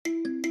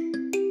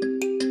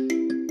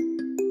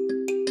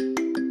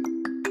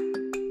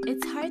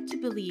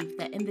believe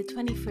that in the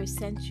 21st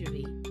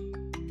century,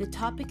 the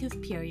topic of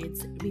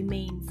periods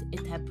remains a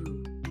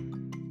taboo.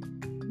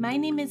 My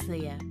name is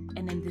Leah,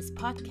 and in this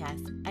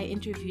podcast, I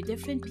interview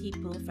different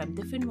people from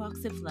different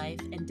walks of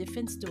life and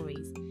different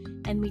stories,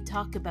 and we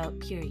talk about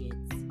periods.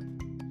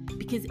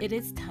 Because it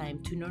is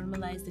time to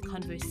normalize the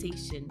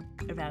conversation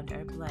around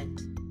our blood.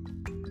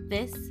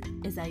 This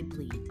is I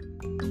Bleed.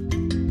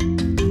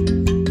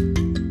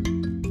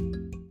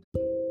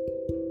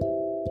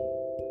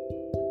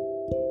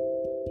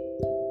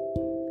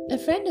 A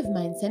friend of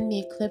mine sent me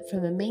a clip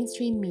from a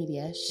mainstream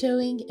media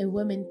showing a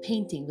woman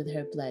painting with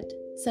her blood,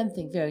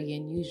 something very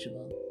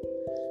unusual.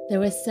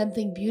 There was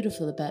something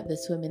beautiful about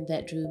this woman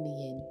that drew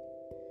me in.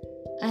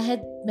 I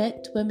had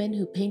met women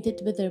who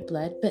painted with their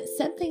blood, but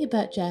something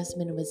about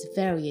Jasmine was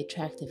very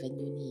attractive and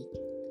unique.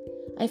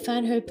 I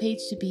found her page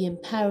to be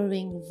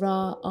empowering,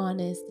 raw,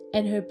 honest,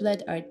 and her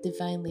blood art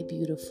divinely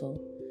beautiful.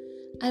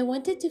 I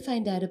wanted to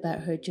find out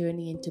about her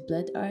journey into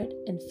blood art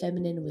and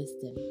feminine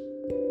wisdom.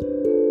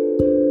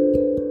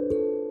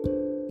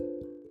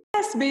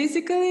 Yes,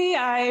 basically,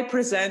 I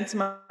present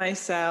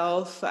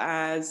myself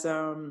as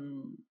a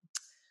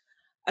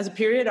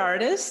period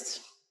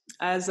artist,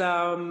 as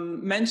a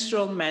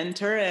menstrual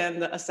mentor,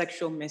 and a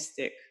sexual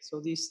mystic.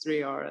 So these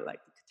three are like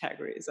the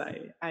categories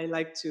I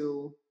like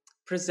to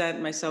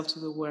present myself to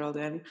the world.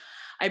 And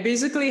I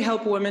basically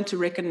help women to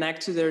reconnect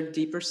to their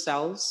deeper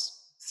selves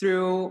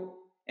through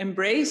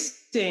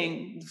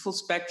embracing the full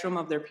spectrum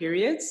of their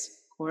periods,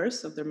 of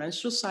course, of their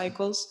menstrual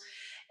cycles,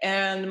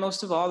 and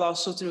most of all,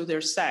 also through their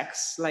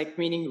sex, like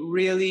meaning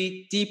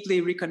really deeply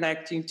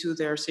reconnecting to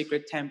their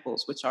sacred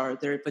temples, which are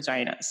their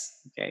vaginas.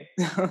 Okay,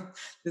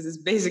 this is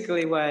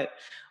basically what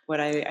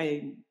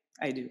I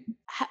do.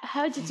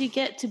 How did you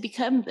get to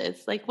become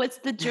this? Like, what's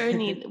the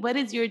journey? What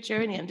is your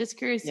journey? I'm just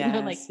curious to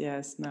know.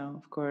 Yes, no,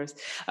 of course.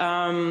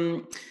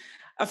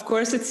 Of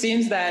course, it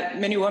seems that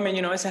many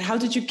women, I said, how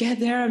did you get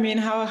there? I mean,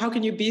 how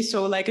can you be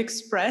so like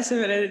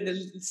expressive? And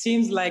it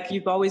seems like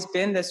you've always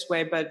been this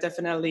way, but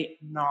definitely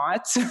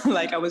not.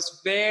 Like I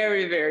was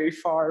very, very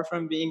far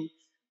from being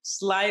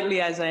slightly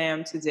as I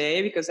am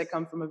today, because I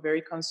come from a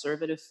very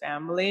conservative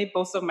family.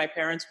 Both of my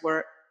parents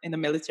were in the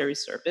military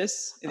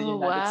service in the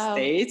United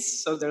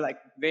States. So they're like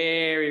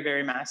very,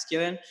 very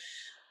masculine.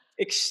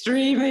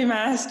 Extremely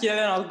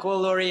masculine,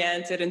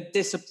 goal-oriented, and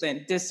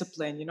disciplined.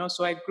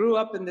 So I grew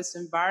up in this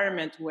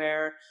environment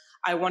where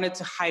I wanted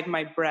to hide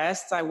my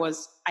breasts. I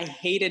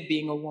hated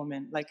being a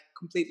woman, like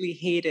completely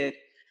hated.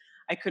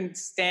 I couldn't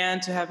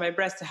stand to have my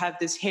breasts, to have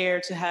this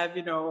hair, to have,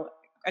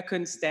 I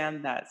couldn't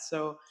stand that.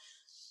 So,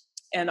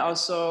 and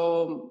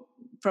also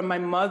from my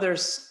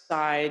mother's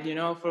side,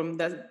 from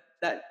that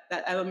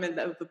element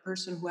of the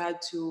person who had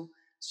to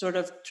sort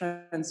of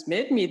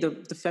transmit me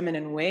the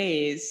feminine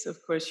ways.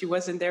 Of course, she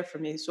wasn't there for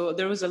me. So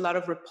there was a lot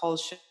of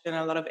repulsion and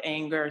a lot of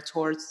anger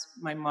towards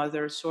my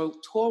mother. So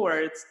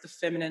towards the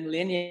feminine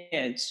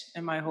lineage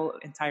in my whole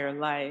entire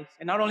life.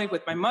 And not only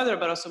with my mother,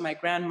 but also my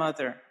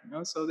grandmother.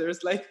 So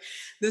there's like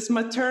this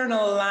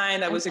maternal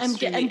line that was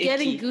extremely I'm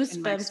getting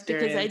goosebumps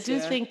because I do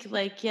think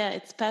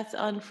it's passed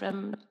on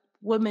from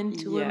women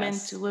to women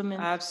to women.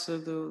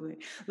 Absolutely.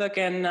 Look,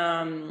 in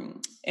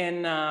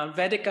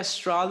Vedic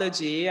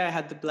astrology, I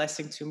had the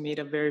blessing to meet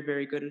a very,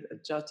 very good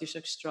Jyotish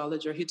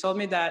astrologer. He told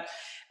me that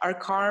our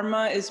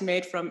karma is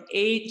made from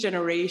 8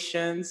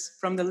 generations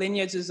from the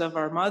lineages of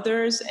our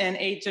mothers and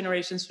 8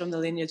 generations from the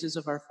lineages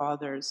of our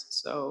fathers.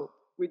 So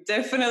we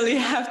definitely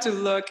have to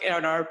look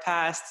at our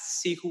past to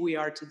see who we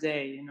are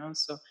today,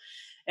 So.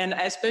 And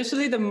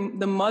especially the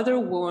mother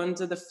wound,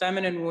 the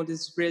feminine wound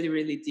is really,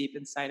 really deep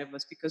inside of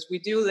us, because we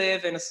do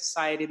live in a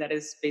society that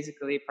is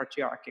basically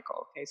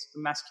patriarchal, okay? So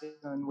the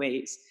masculine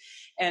ways.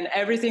 And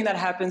everything that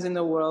happens in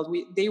the world,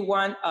 they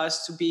want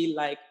us to be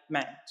like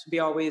men, to be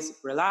always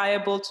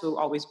reliable, to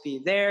always be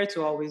there,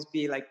 to always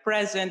be like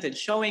present and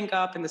showing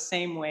up in the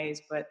same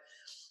ways.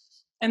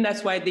 And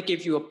that's why they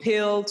give you a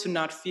pill to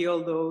not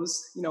feel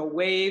those,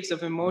 waves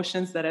of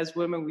emotions that as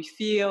women we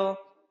feel.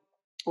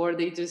 Or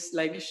they just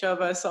like shove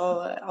us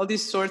all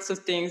these sorts of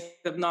things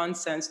of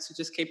nonsense to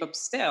just keep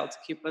us stale, to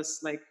keep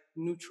us like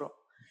neutral.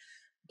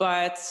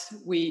 But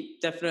we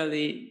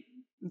definitely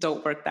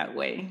don't work that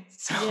way.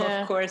 So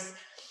of course,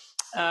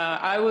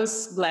 I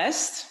was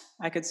blessed.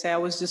 I could say I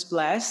was just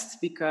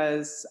blessed,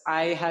 because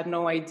I had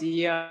no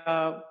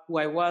idea who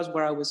I was,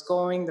 where I was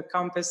going, the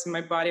compass in my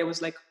body. I was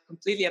like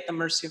completely at the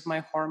mercy of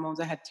my hormones.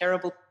 I had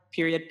terrible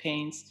period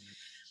pains.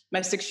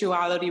 My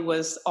sexuality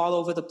was all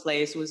over the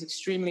place. It was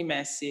extremely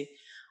messy.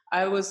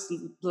 I was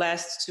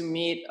blessed to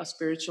meet a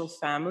spiritual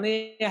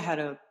family. I had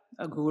a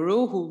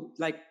guru who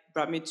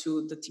brought me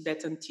to the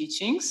Tibetan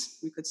teachings,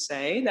 we could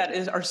say,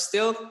 are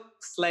still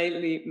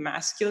slightly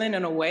masculine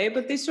in a way,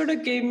 but they sort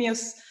of gave me a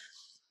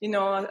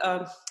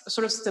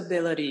sort of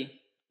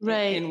stability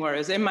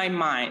inwards in my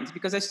mind,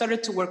 because I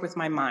started to work with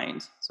my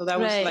mind. So that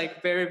was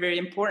very, very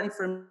important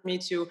for me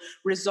to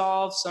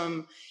resolve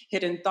some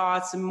hidden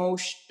thoughts,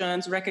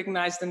 emotions,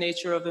 recognize the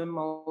nature of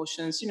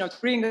emotions, to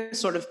bring a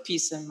sort of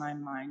peace in my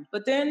mind.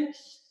 But then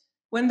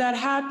when that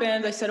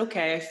happened, I said,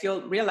 okay,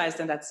 realized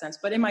in that sense,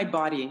 but in my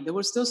body, there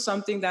was still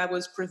something that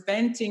was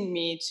preventing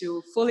me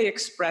to fully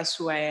express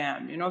who I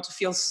am, to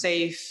feel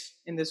safe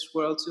in this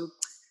world,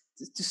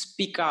 to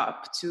speak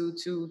up, to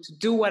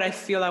do what I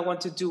feel I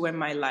want to do in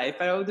my life.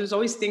 There's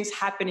always things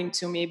happening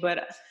to me, but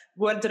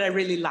what did I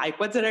really like?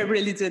 What did I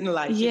really didn't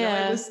like?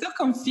 I was still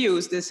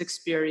confused, this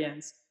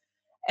experience.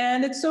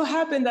 And it so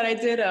happened that I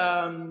did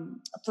a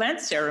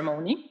plant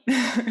ceremony.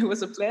 It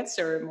was a plant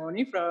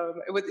ceremony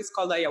it's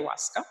called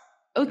ayahuasca.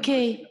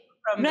 Okay.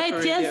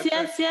 Right. Yes.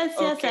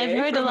 Okay, I've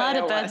heard a lot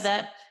ayahuasca. about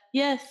that.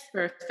 Yes.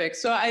 Perfect.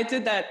 So I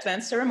did that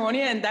plant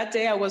ceremony, and that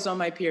day I was on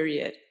my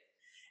period.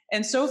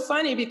 And so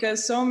funny,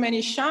 because so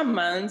many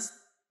shamans,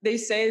 they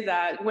say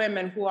that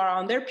women who are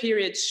on their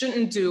period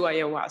shouldn't do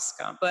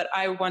ayahuasca, but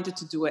I wanted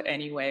to do it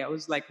anyway. I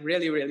was like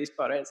really, really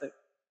spotted. I said,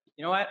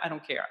 you know what? I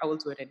don't care. I will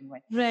do it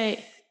anyway.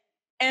 Right.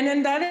 And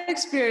in that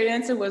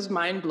experience, it was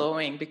mind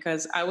blowing,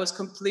 because I was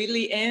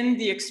completely in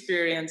the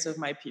experience of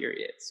my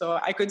period. So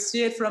I could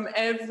see it from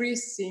every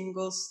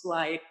single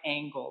slight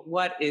angle.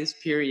 What is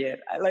period?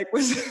 I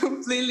was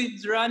completely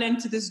drawn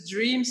into this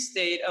dream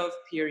state of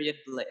period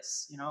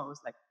bliss. It was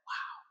like,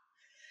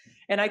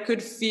 and I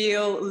could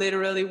feel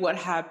literally what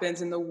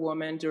happens in the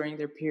woman during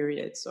their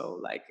period.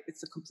 So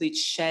it's a complete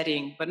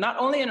shedding, but not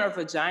only in our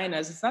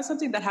vaginas. It's not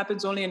something that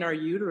happens only in our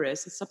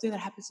uterus. It's something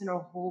that happens in our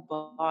whole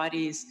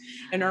bodies,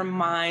 in our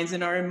minds,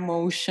 in our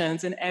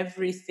emotions, and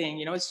everything.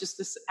 It's just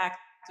this act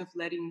of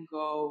letting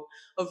go,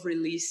 of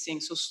releasing,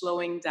 so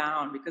slowing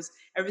down, because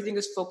everything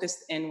is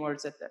focused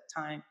inwards at that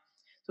time.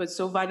 So it's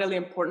so vitally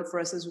important for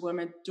us as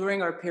women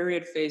during our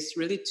period phase to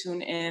really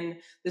tune in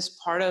this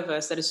part of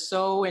us that is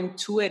so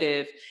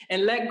intuitive,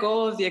 and let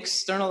go of the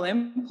external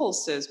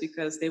impulses,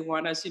 because they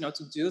want us,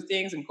 to do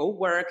things and go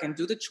work and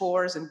do the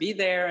chores and be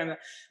there. And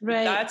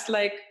that's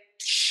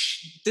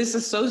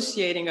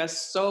disassociating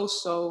us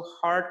so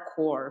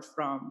hardcore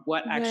from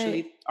what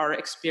actually our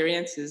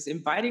experience is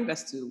inviting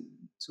us to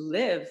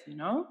live,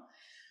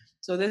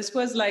 So this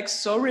was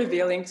so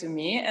revealing to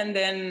me. And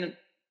then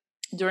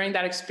during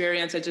that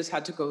experience, I just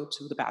had to go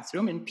to the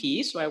bathroom and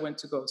pee. So I went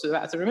to go to the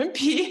bathroom and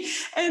pee.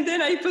 And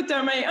then I put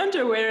down my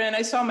underwear, and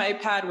I saw my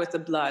pad with the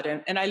blood.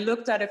 And I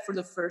looked at it for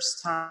the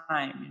first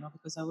time,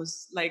 because I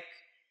was like,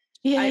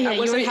 I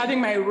wasn't having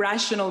my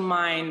rational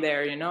mind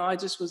there, I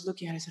just was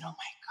looking and I said, oh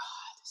my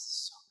God, this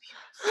is so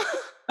beautiful.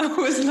 I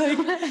was like,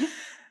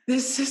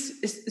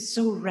 it's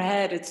so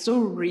red. It's so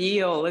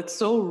real. It's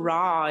so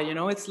raw.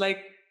 It's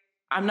like,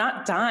 I'm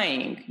not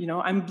dying,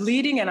 I'm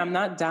bleeding and I'm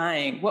not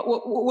dying.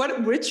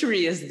 What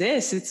witchery is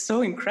this? It's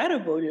so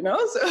incredible,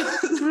 So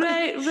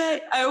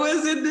right. I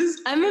was in this.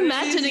 I'm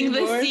imagining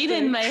the scene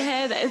in my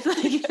head. It's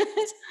like,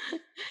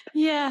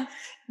 yeah.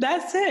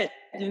 That's it.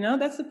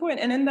 That's the point.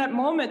 And in that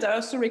moment, I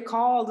also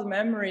recall the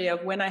memory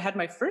of when I had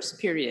my first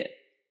period,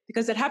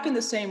 because it happened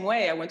the same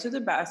way. I went to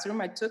the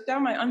bathroom. I took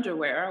down my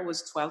underwear. I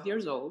was 12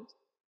 years old.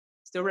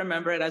 Still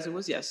remember it as it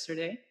was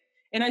yesterday.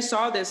 And I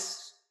saw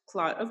this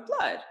clot of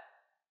blood.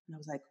 And I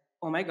was like,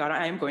 oh my God,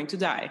 I am going to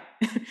die.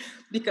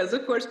 Because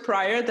of course,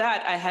 prior to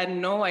that, I had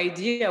no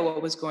idea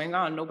what was going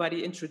on.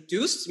 Nobody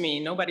introduced me.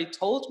 Nobody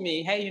told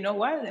me, hey, you know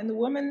what? In the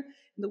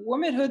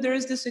womanhood, there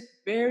is this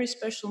very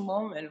special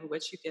moment in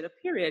which you get a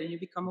period and you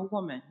become a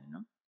woman,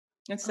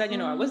 Instead,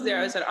 I was there.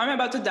 I said, I'm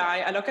about to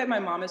die. I looked at my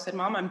mom and said,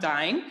 Mom, I'm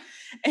dying.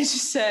 And she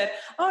said,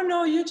 oh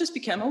no, you just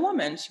became a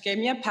woman. She gave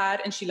me a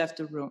pad and she left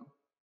the room.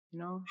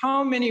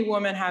 How many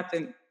women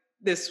happen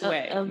this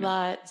way? A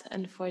lot,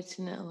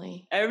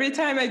 unfortunately. Every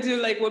time I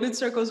do women's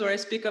circles or I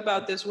speak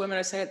about this women,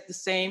 I say the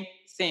same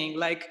thing,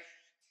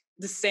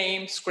 the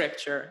same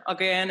scripture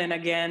again and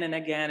again and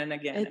again and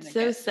again. It's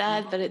so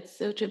sad, but it's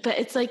so true. But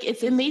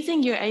it's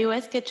amazing, your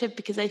ayahuasca trip,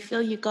 because I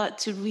feel you got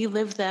to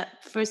relive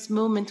that first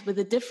moment with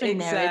a different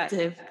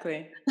narrative.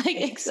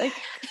 It's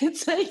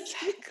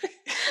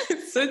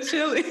so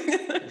chilly.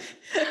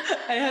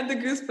 I had the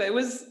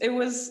goosebumps. It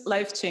was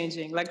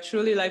life-changing,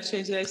 truly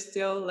life-changing. I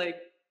still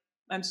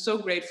I'm so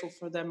grateful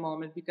for that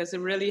moment, because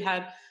it really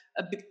had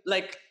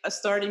a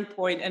starting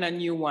point and a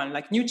new one,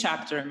 new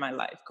chapter in my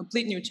life,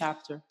 complete new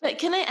chapter. But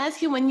can I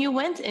ask you, when you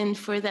went in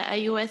for the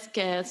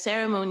ayahuasca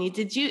ceremony,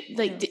 did you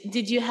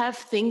did you have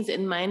things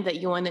in mind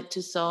that you wanted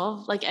to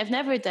solve? I've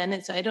never done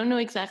it, so I don't know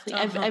exactly.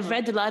 I've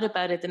read a lot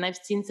about it and I've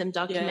seen some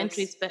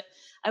documentaries, but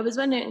I was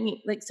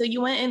wondering, so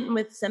you went in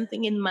with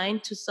something in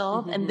mind to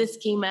solve, and this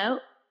came out?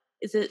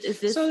 Is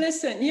this? So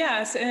listen,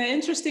 yes.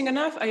 Interesting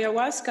enough,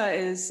 ayahuasca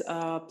is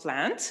a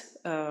plant,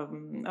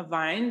 a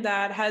vine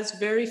that has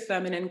very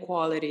feminine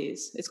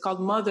qualities. It's called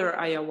Mother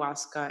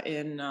Ayahuasca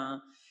in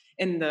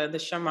the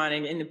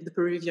shamanic, in the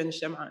Peruvian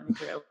shamanic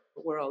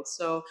world.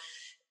 So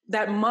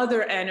that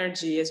mother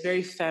energy is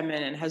very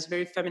feminine, has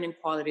very feminine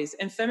qualities,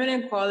 and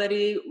feminine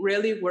quality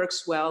really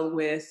works well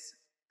with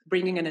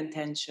bringing an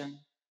intention.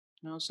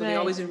 So they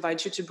always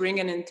invite you to bring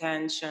an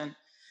intention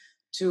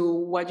to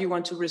what you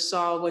want to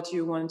resolve, what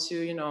you want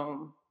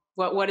to,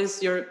 what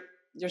is your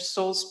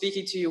soul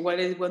speaking to you,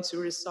 what it wants to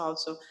resolve.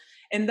 So,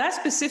 In that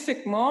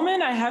specific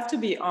moment, I have to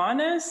be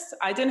honest,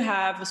 I didn't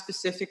have a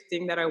specific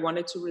thing that I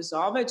wanted to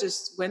resolve. I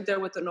just went there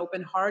with an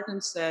open heart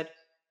and said,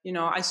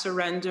 I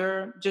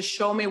surrender. Just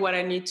show me what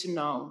I need to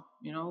know.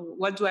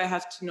 What do I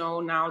have to know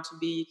now to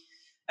be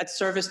at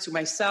service to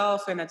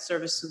myself and at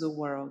service to the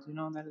world?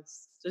 That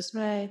is just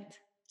right.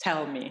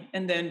 Tell me.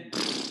 And then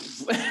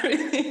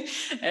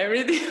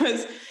everything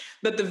was,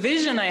 but the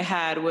vision I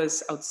had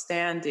was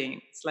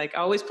outstanding. It's like I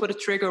always put a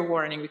trigger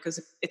warning because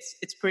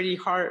it's pretty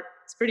hard.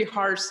 It's pretty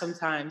harsh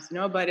sometimes,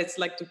 but it's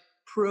like the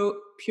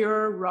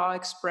pure raw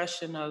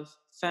expression of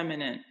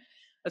feminine,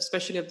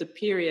 especially of the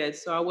period.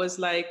 So I was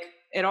like,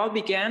 it all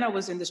began, I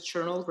was in this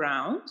charnel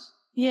ground.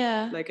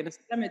 Yeah. Like in a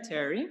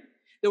cemetery.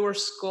 There were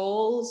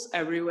skulls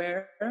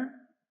everywhere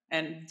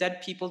and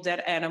dead people,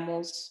 dead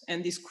animals,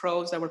 and these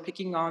crows that were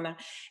picking on them.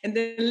 And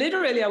then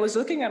literally I was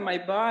looking at my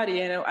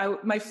body and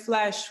my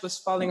flesh was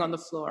falling on the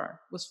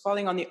floor, was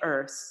falling on the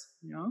earth,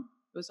 it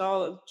was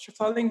all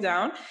falling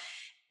down.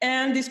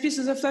 And these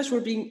pieces of flesh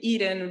were being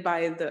eaten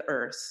by the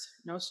earth,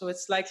 so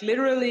it's like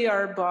literally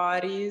our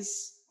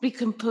bodies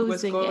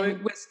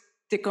was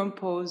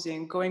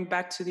decomposing, going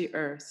back to the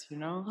earth,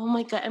 Oh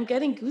my God, I'm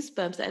getting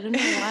goosebumps. I don't know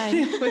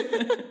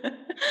why.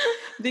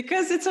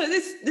 Because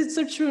it's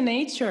a true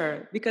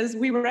nature, because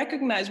we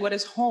recognize what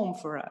is home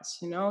for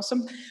us,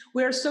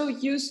 we are so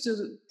used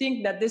to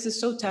think that this is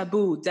so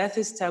taboo, death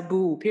is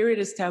taboo, period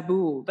is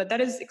taboo, but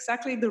that is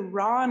exactly the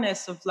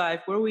rawness of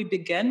life, where we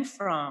begin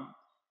from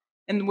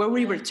and where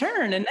we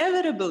return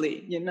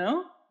inevitably,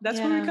 that's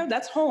where we come,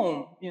 that's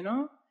home,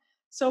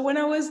 So when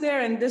I was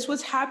there and this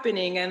was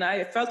happening and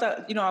I felt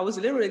that, I was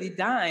literally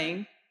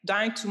dying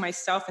to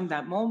myself in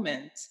that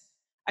moment,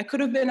 I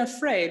could have been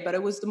afraid, but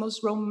it was the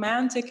most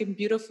romantic and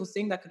beautiful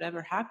thing that could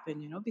ever happen,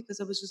 because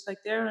I was just like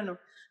there and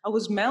I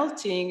was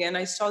melting and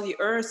I saw the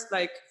earth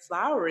like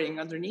flowering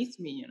underneath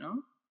me,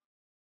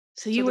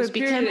 So you were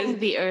becoming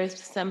the earth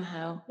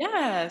somehow.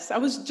 Yes, I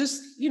was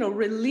just,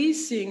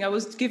 releasing, I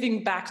was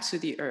giving back to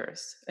the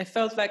earth. I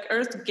felt like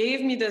earth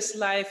gave me this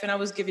life and I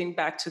was giving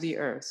back to the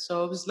earth.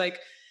 So it was like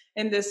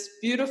in this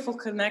beautiful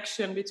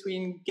connection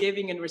between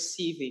giving and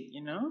receiving,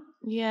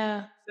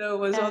 Yeah. So it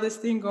was all this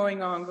thing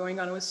going on.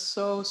 It was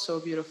so, so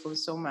beautiful,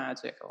 so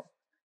magical.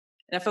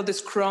 And I felt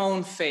this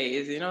crone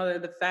phase,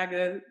 the fact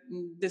that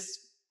this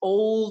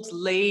old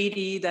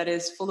lady that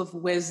is full of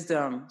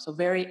wisdom, so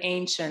very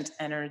ancient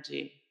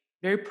energy,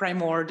 very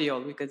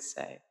primordial, we could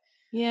say.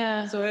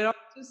 Yeah. So it all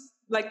just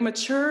like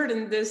matured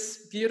in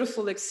this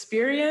beautiful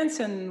experience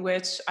in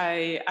which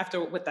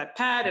with that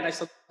pad, and I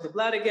saw the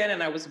blood again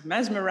and I was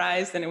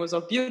mesmerized and it was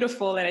all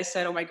beautiful. And I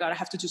said, oh my God, I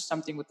have to do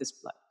something with this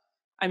blood.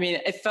 I mean,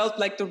 it felt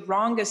like the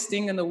wrongest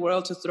thing in the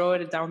world to throw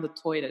it down the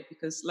toilet,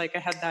 because like I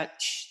had that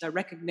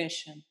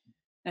recognition.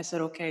 And I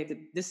said, okay,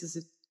 this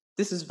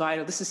is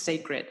vital. This is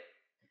sacred.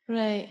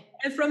 Right.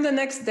 And from the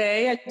next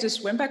day, I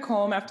just went back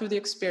home after the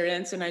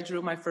experience and I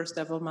drew my first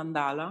ever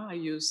mandala. I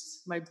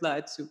used my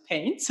blood to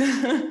paint.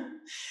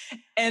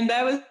 And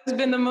that has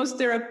been the most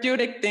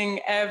therapeutic thing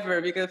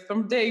ever, because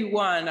from day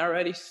one, I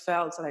already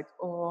felt like,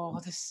 oh,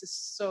 this is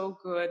so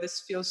good.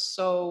 This feels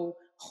so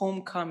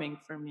homecoming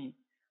for me.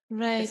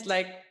 Right. It's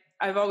like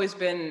I've always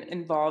been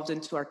involved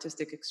into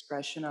artistic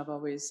expression. I've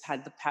always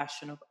had the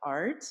passion of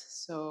art.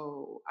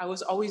 So I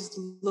was always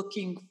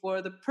looking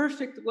for the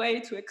perfect way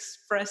to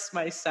express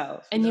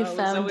myself. And you I was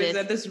found always it.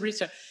 at this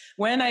research.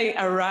 When I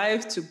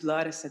arrived to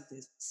blood, I said,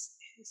 this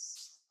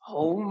is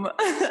home.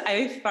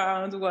 I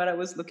found what I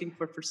was looking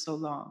for so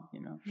long,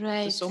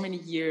 right. for so many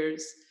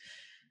years.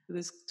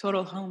 This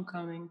total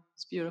homecoming.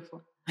 It's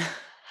beautiful.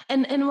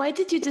 And why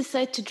did you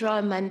decide to draw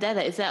a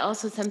mandala? Is that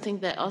also something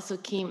that also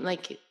came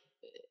like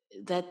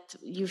that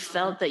you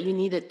felt that you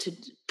needed to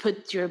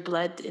put your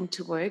blood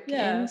into work?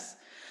 Yes.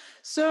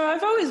 So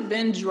I've always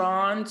been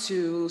drawn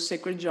to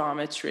sacred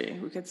geometry,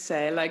 we could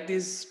say, like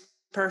this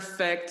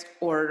perfect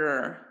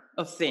order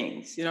of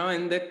things,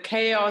 in the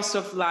chaos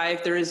of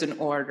life, there is an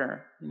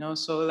order,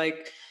 so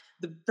like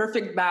the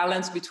perfect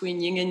balance between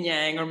yin and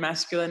yang, or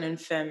masculine and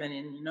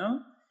feminine,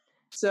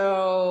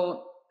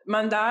 So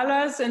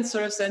mandalas, in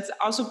sort of sense,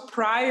 also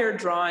prior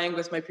drawing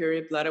with my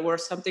period blood, were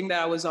something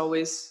that I was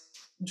always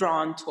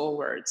drawn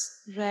towards.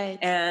 Right.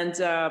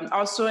 And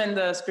also in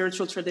the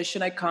spiritual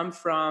tradition I come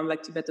from,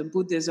 like Tibetan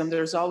Buddhism,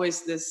 there's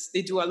always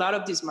they do a lot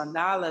of these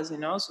mandalas,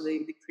 so they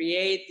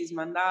create these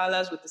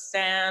mandalas with the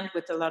sand,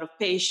 with a lot of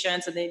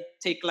patience, and they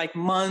take like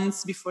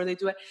months before they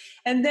do it.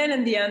 And then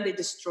in the end, they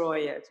destroy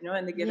it,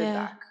 and they give it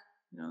back.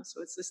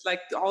 So it's just like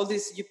all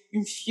this, you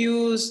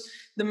infuse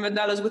the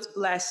mandalas with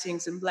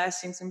blessings and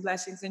blessings and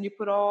blessings, and you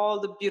put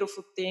all the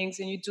beautiful things,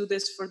 and you do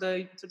this for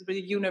the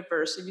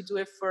universe, and you do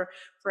it for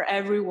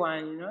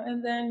everyone,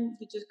 and then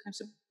you just kind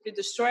of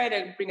destroy it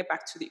and bring it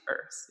back to the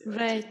earth.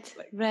 Right,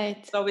 right.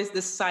 It's always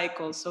this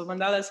cycle. So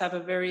mandalas have a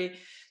very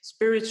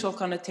spiritual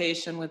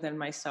connotation within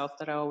myself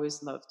that I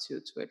always love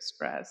to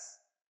express.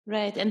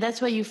 Right, and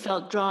that's why you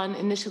felt drawn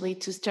initially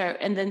to start,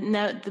 and then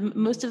now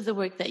most of the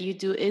work that you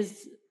do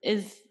is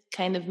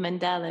kind of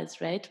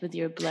mandalas, right? With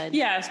your blood.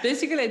 Yes,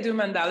 basically I do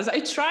mandalas. I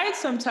tried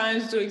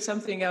sometimes doing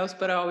something else,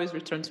 but I always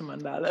return to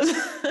mandalas.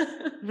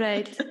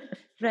 Right.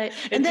 Right.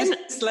 And then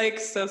it's like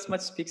so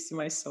much speaks to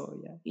my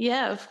soul. Yeah.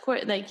 Yeah, of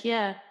course. Like,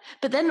 yeah.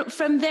 But then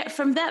from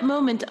that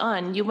moment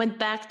on, you went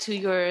back to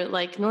your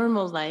like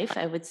normal life,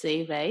 I would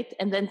say, right?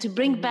 And then to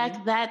bring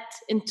back that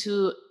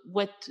into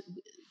what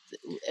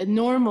a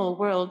normal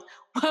world,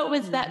 what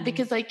was that?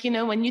 Because like,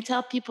 when you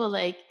tell people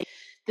like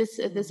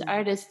this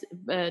artist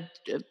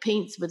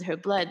paints with her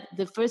blood,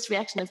 the first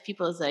reaction of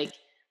people is like,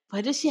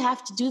 why does she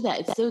have to do that?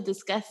 It's so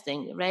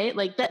disgusting, right?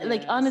 Like that,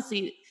 like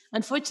honestly,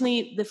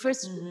 unfortunately, the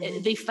first,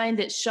 they find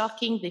it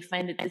shocking. They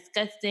find it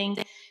disgusting.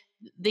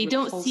 They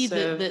don't see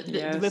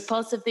the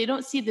repulsive. They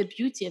don't see the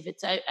beauty of it.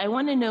 So I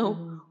want to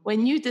know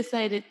when you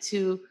decided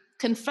to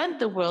confront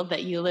the world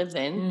that you live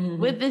in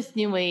with this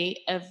new way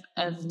of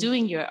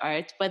doing your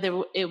art,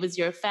 whether it was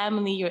your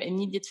family, your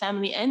immediate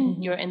family,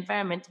 and your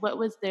environment, what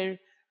was their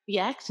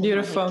reaction?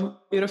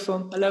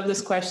 Beautiful. I love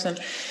this question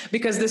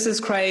because this is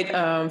quite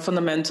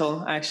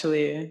fundamental,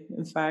 actually.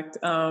 In fact,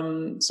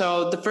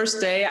 so the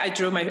first day I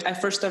drew my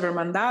first ever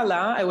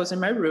mandala, I was in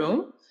my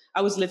room.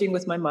 I was living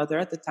with my mother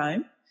at the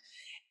time.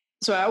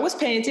 So I was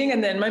painting,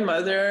 and then my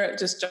mother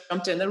just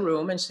jumped in the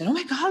room and said, "Oh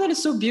my God, that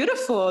is so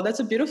beautiful. That's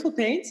a beautiful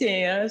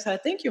painting." And I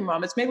said, "Thank you,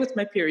 Mom. It's made with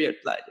my period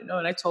blood,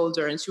 And I told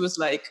her, and she was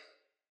like,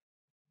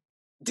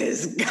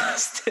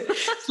 disgusted.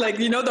 It's like,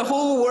 the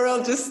whole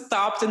world just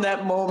stopped in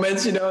that moment,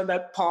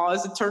 that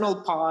pause, eternal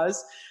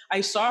pause.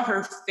 I saw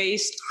her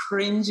face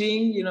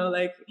cringing,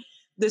 like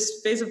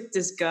this face of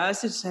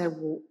disgust. And she said,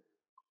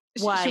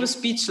 why? She was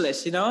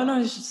speechless, And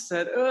I just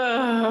said,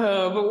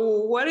 but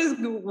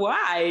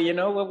why?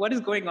 What is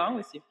going on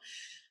with you?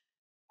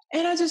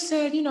 And I just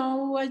said,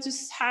 I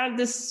just had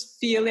this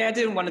feeling. I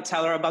didn't want to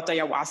tell her about the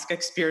ayahuasca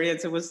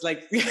experience. It was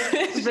like, she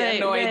had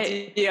no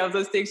idea of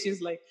those things. She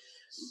was like,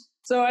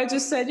 so I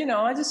just said,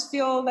 I just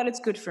feel that it's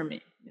good for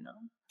me,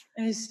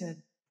 And I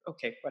said,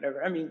 okay,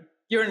 whatever. I mean,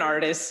 you're an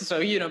artist, so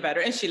you know better.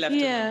 And she left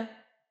the room.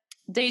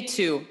 Day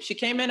 2, she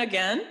came in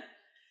again,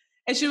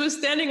 and she was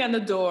standing on the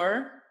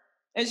door,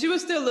 and she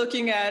was still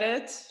looking at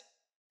it.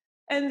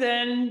 And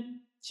then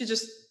she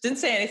just didn't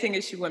say anything,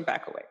 and she went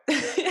back away.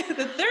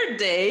 The third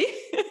day,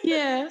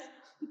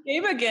 she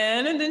came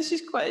again, and then she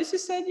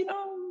said,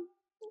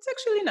 it's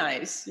actually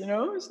nice, She said,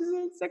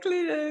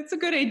 it's a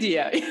good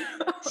idea.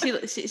 She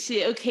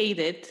okayed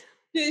it.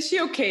 She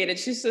okayed it.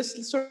 She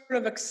just sort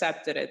of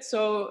accepted it.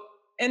 So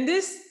in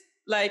this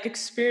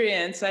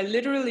experience, I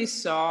literally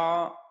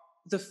saw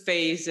the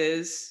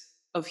phases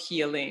of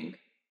healing.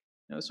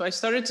 So I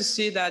started to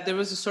see that there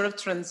was a sort of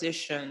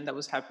transition that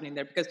was happening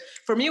there, because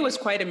for me it was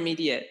quite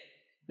immediate.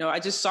 I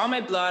just saw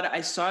my blood.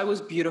 I saw it was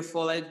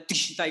beautiful.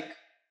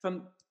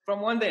 From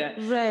one day.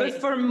 Right.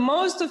 But for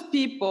most of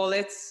people,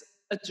 it's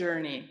a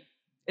journey.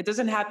 It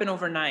doesn't happen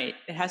overnight.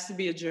 It has to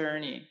be a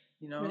journey,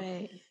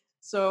 Right.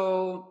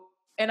 So,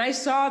 and I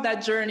saw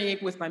that journey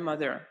with my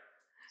mother.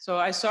 So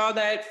I saw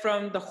that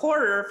from the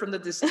horror, from the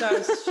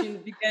disgust, she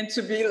began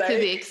to be like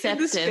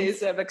this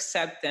phase of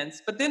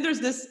acceptance. But then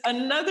there's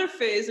another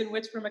phase in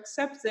which from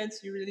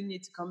acceptance, you really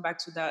need to come back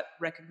to that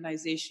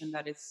recognition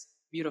that it's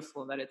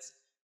beautiful, that it's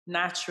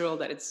natural,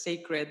 that it's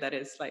sacred, that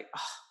it's like,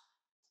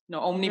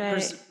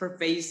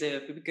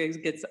 pervasive, because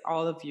it gets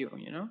all of you,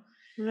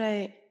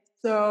 Right.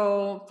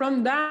 So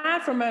from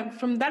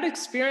that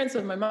experience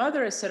of my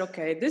mother, I said,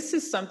 okay, this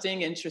is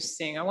something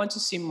interesting. I want to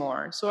see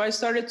more. So I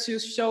started to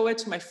show it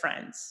to my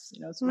friends,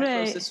 to my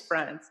closest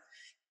friends.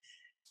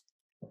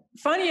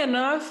 Funny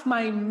enough,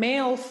 my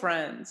male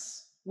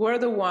friends were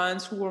the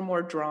ones who were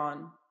more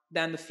drawn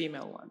than the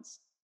female ones.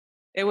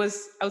 It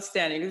was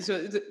outstanding.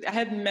 So I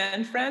had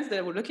men friends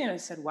that were looking and I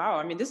said, wow,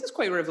 I mean, this is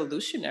quite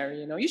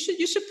revolutionary. You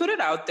should put it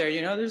out there.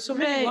 There's so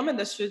many women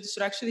that should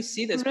actually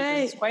see this because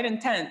it's quite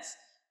intense.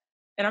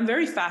 And I'm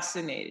very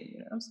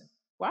fascinated. I was like,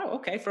 wow,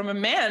 okay. From a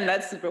man,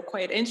 that's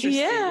quite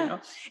interesting. Yeah.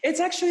 It's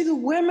actually the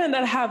women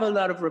that have a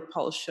lot of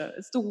repulsion.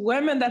 It's the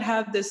women that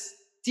have this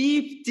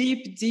deep,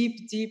 deep,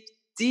 deep, deep,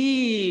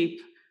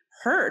 deep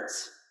hurt.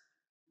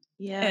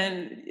 Yeah.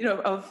 And,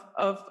 of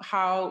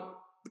how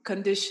the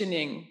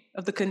conditioning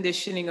of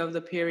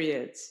the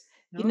periods.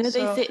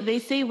 They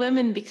say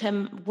women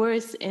become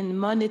worse in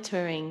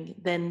monitoring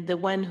than the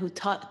one who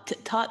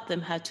taught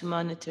them how to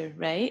monitor,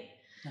 right?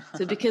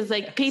 So because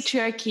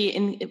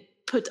patriarchy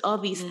put all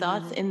these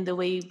thoughts in the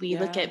way we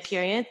look at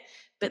periods,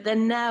 but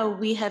then now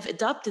we have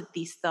adopted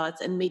these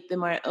thoughts and made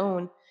them our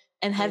own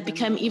and have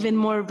become even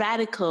more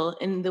radical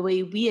in the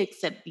way we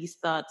accept these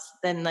thoughts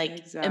than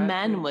a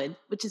man would,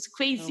 which is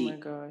crazy. Oh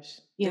my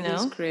gosh. It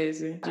is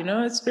crazy.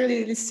 It's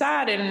really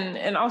sad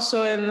and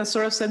also in a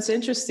sort of sense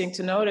interesting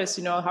to notice,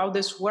 how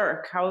this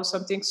works, how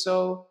something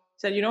so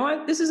said, you know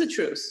what, this is a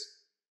truth.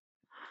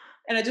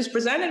 And I just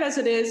present it as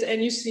it is,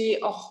 and you see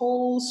a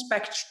whole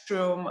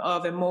spectrum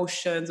of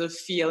emotions, of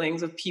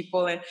feelings, of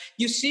people, and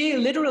you see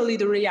literally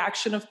the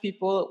reaction of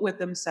people with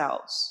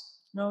themselves.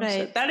 Right.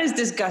 So that is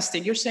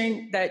disgusting. You're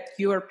saying that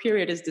your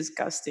period is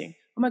disgusting.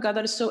 Oh my God,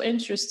 that is so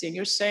interesting.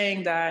 You're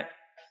saying that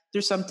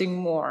there's something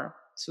more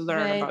to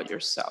learn about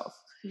yourself.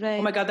 Right.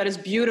 Oh my God, that is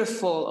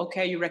beautiful.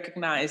 Okay, you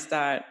recognize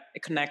that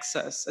it connects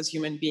us as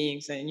human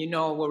beings, and you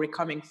know where we're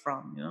coming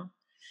from, you know?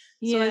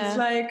 So it's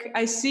like,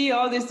 I see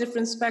all these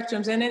different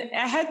spectrums, and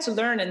I had to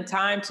learn in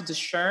time to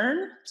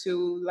discern,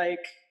 to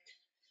like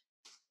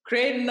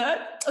create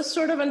a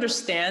sort of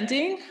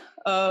understanding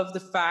of the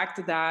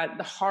fact that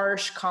the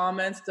harsh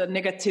comments, the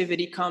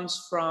negativity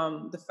comes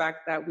from the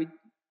fact that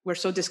we're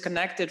so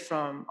disconnected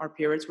from our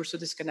periods, we're so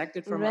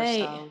disconnected from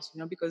ourselves, you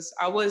know, because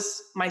I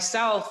was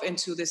myself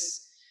into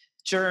this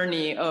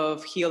journey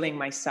of healing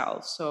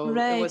myself. So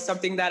it was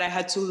something that I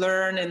had to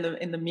learn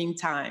in the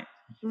meantime.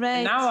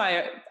 And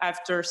now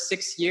after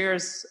 6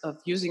 years of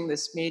using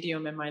this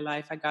medium in my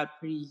life, I got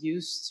pretty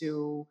used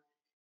to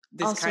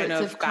this all kind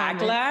of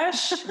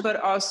backlash, but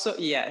also,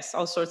 yes,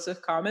 all sorts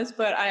of comments.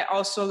 But I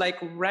also like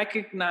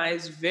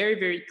recognize very,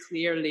 very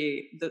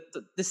clearly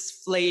this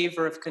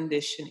flavor of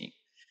conditioning.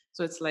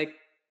 So it's like,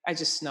 I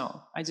just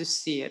know, I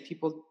just see it.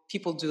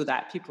 People do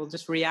that. People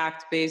just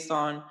react based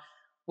on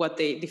what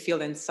they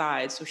feel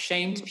inside. So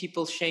shamed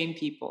people shame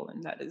people.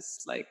 And that is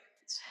like,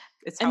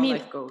 it's how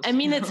life goes. I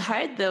mean, it's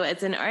hard though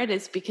as an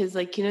artist, because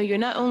like, you know, you're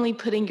not only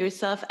putting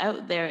yourself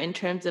out there in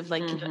terms of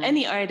like, you know,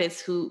 any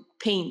artist who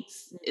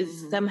paints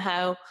is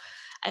somehow,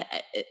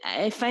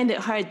 I find it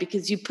hard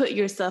because you put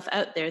yourself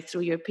out there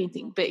through your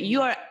painting, but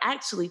you are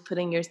actually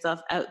putting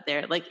yourself out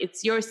there. Like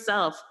it's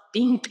yourself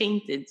being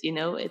painted, you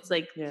know, it's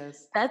like,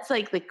 that's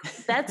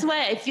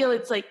why I feel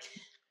it's like,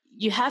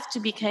 you have to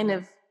be kind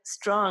of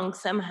strong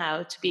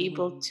somehow to be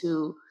able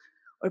to,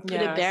 or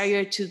put a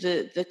barrier to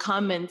the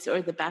comments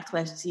or the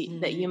backlash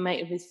that you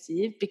might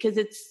receive, because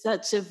it's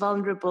such a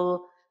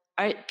vulnerable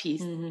art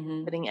piece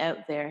putting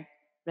out there,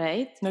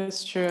 right?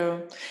 That's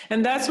true.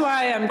 And that's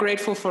why I'm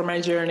grateful for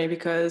my journey,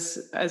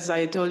 because as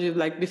I told you,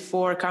 like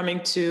before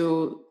coming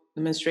to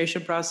the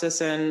menstruation process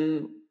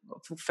and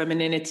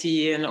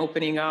femininity and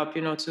opening up,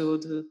 you know, to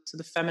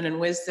the feminine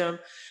wisdom,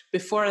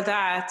 before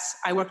that,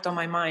 I worked on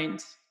my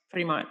mind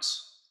pretty much.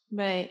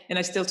 Right. And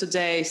I still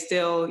today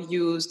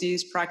use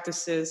these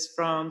practices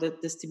from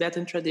this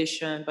Tibetan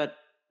tradition, but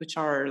which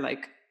are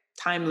like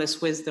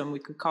timeless wisdom, we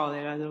could call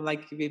it. I don't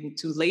like even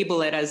to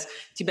label it as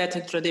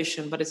Tibetan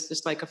tradition, but it's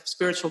just like a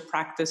spiritual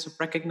practice of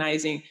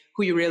recognizing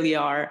who you really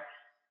are.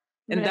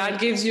 And that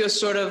gives you a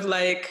sort of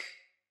like,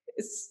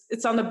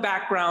 it's on the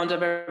background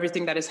of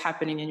everything that is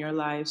happening in your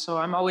life. So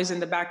I'm always in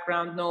the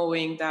background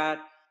knowing that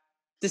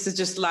this is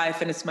just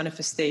life and its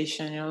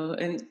manifestation, you know,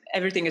 and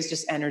everything is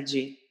just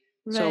energy.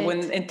 So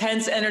when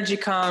intense energy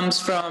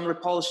comes from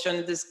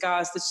repulsion,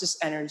 disgust, it's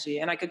just energy.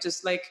 And I could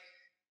just like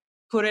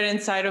put it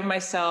inside of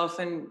myself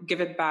and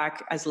give it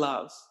back as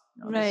love.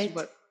 You know, this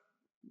is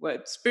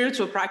what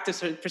spiritual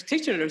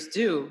practitioners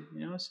do,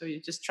 you know, so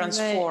you just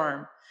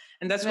transform.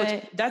 And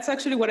that's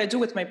actually what I do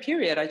with my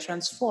period. I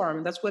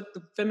transform. That's what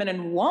the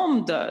feminine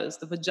womb does,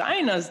 the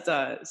vaginas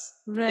does.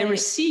 They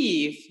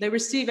receive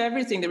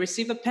everything. They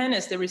receive a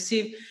penis, they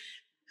receive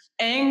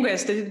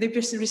anguish, they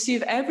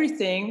receive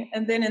everything,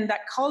 and then in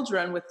that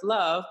cauldron with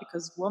love,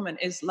 because woman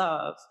is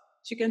love,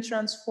 she can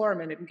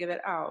transform it and give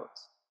it out,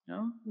 you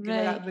know,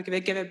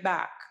 give it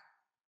back.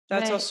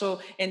 That's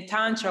also in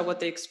Tantra what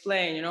they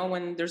explain, you know,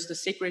 when there's the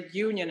sacred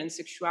union in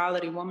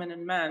sexuality, woman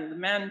and man, the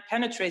man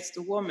penetrates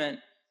the woman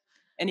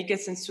and he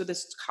gets into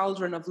this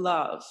cauldron of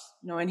love,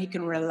 you know, and he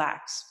can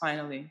relax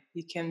finally.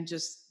 He can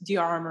just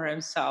de-armor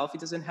himself. He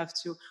doesn't have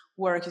to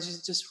work, he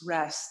just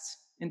rest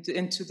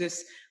into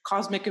this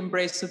cosmic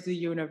embrace of the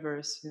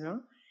universe, you know?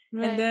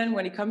 And then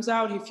when he comes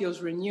out, he feels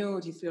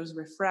renewed, he feels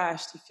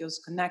refreshed, he feels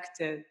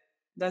connected.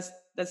 That's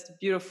the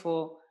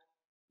beautiful,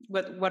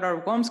 what our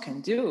wombs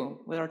can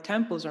do, what our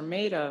temples are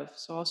made of.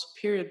 So also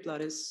period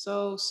blood is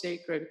so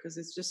sacred, because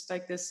it's just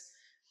like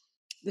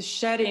the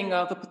shedding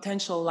of a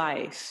potential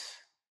life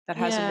that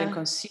hasn't been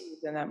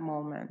conceived in that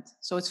moment.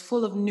 So it's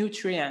full of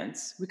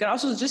nutrients. We can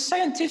also just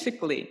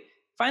scientifically,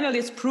 finally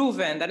it's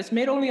proven that it's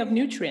made only of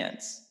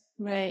nutrients.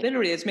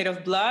 Literally, it's made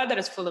of blood that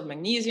is full of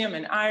magnesium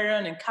and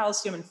iron and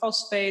calcium and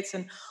phosphates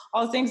and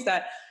all things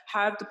that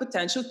have the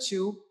potential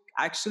to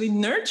actually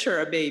nurture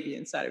a baby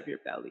inside of your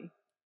belly.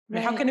 I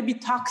mean, how can it be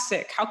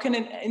toxic? How can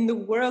it, in the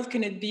world,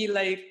 can it be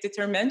like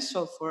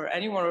detrimental for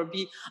anyone or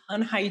be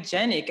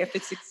unhygienic if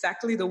it's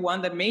exactly the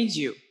one that made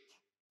you?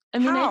 I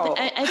mean,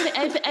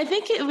 I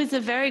think it was a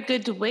very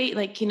good way,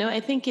 like, you know, I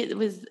think it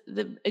was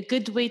a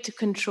good way to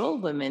control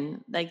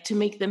women, like to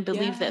make them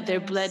believe that their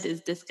blood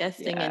is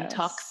disgusting and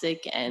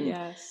toxic and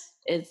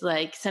is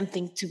like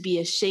something to be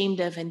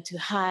ashamed of and to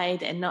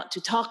hide and not to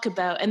talk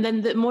about. And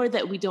then the more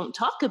that we don't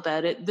talk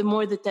about it, the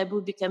more the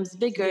taboo becomes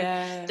bigger,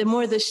 the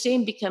more the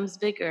shame becomes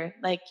bigger,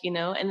 like, you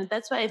know, and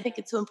that's why I think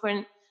it's so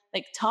important.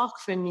 Like talk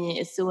for me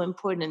is so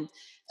important.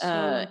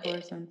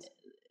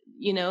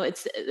 You know,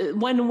 it's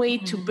one way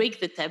to break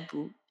the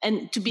taboo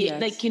and to be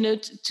like, you know,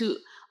 to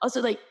also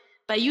like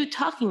by you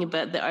talking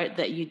about the art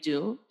that you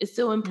do is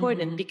so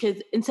important because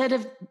instead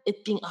of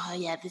it being, oh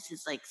yeah, this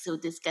is like so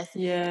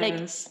disgusting,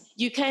 like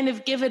you kind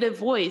of give it a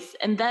voice,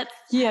 and that's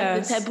how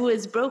the taboo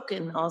is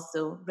broken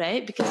also,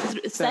 right?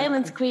 Because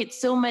silence creates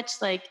so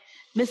much like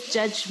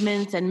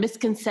misjudgments and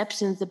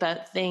misconceptions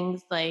about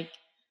things, like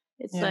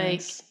It's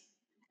like,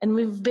 and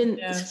we've been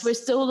for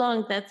so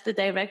long, that's the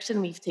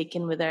direction we've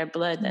taken with our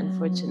blood,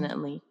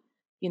 unfortunately,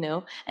 you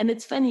know. And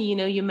it's funny, you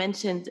know, you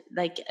mentioned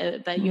like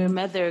about your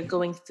mother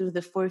going through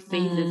the 4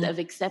 phases of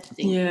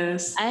accepting.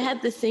 Yes. I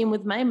had the same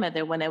with my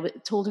mother when I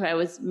told her I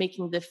was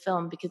making the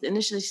film, because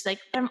initially she's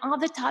like, from all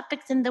the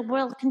topics in the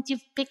world, couldn't you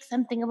pick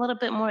something a little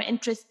bit more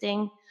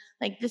interesting?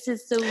 Like, this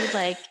is so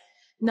like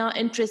not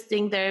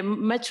interesting. There are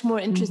much more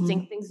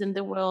interesting things in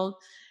the world.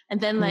 And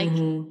then like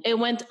it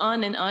went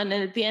on. And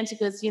at the end she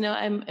goes, you know,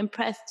 I'm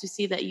impressed to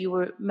see that you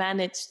were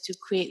managed to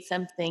create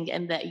something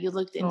and that you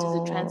looked into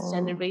the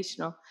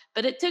transgenerational.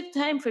 But it took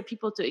time for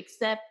people to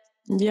accept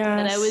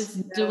that I was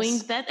doing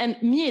that. And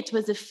me, it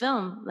was a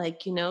film,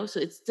 like, you know,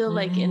 so it's still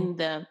like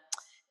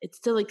it's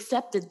still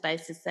accepted by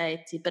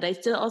society. But I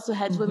still also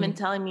had women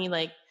telling me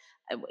like,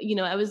 you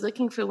know, I was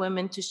looking for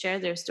women to share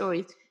their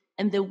stories.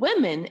 And the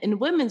women in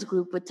women's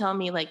group would tell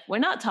me like, we're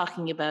not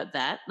talking about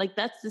that. Like,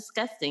 that's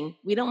disgusting.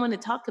 We don't want to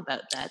talk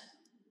about that,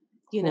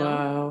 you know?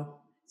 Wow.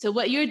 So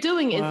what you're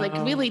doing is like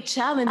really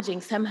challenging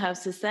somehow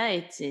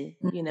society,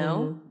 you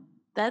know?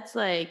 That's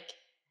like,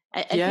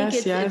 I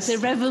think it's a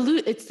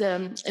revolution. It's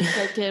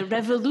like a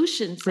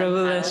revolution somehow.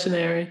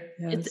 Revolutionary.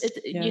 It's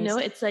you know,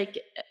 it's like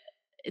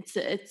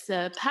it's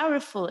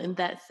powerful in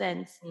that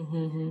sense.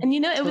 And you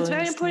know, it was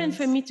very important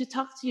for me to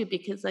talk to you,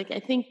 because like I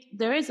think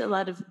there is a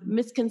lot of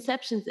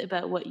misconceptions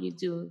about what you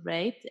do,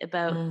 right?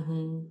 About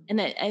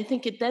and I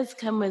think it does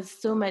come with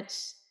so much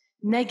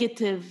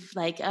negative,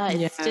 like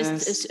it's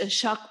just a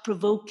shock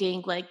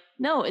provoking. Like,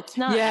 no, it's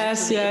not.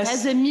 Actually. It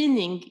has a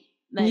meaning.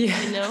 Like,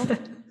 you know.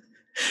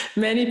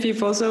 Many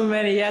people, so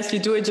many. Yes, you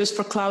do it just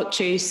for clout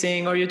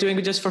chasing, or you're doing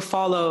it just for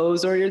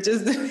follows, or you're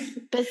just.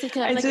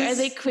 Basically, like, are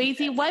they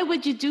crazy? Why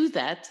would you do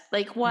that?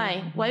 Like,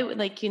 why? Why?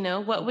 Like, you know,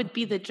 what would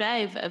be the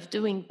drive of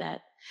doing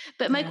that?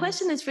 But my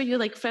question is for you,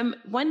 like, from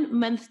one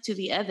month to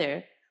the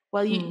other,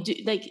 while you do,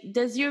 like,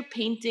 does your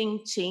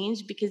painting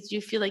change because you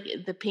feel like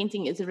the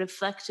painting is a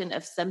reflection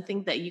of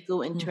something that you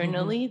go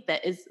internally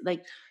that is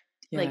like.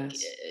 Like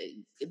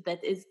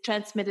that is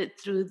transmitted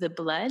through the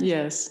blood?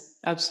 Yes,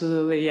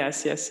 absolutely.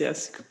 Yes.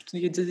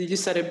 You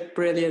said it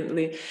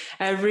brilliantly.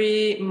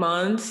 Every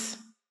month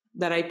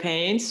that I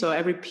paint, so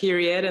every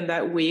period and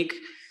that week,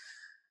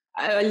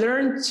 I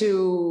learned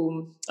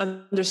to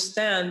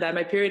understand that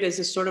my period is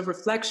a sort of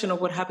reflection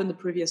of what happened the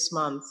previous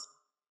month.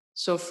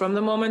 So from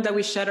the moment that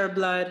we shed our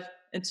blood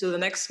until the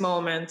next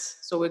moment,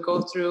 so we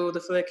go through the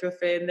follicular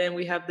phase, and then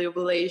we have the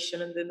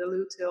ovulation, and then the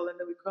luteal, and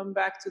then we come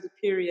back to the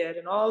period,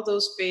 and all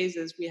those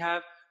phases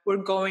we're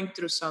going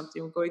through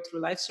something. We're going through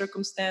life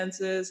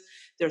circumstances.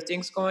 There are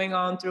things going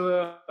on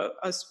through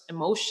us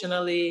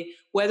emotionally,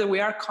 whether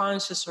we are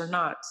conscious or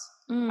not.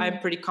 I'm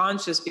pretty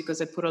conscious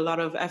because I put a lot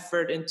of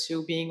effort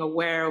into being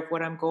aware of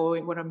what I'm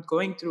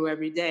going through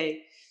every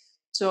day.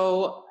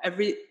 So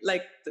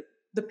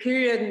the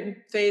period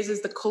phase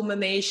is the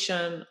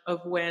culmination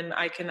of when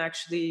I can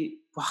actually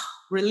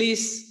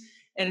release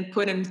and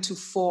put into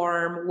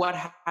form what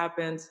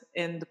happened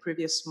in the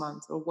previous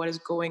month, or what is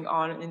going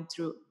on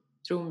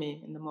through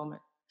me in the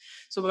moment.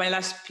 So my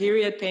last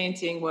period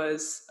painting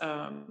was,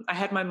 I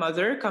had my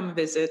mother come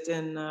visit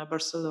in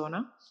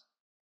Barcelona,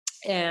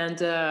 and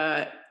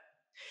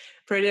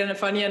pretty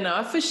funny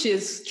enough,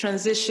 she's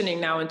transitioning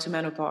now into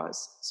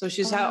menopause. So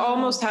she's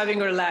almost having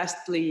her last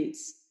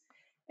bleeds.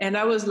 And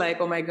I was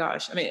like, oh my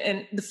gosh. I mean,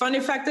 and the funny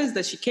fact is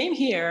that she came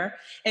here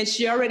and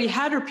she already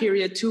had her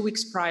period 2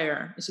 weeks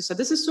prior. And she said,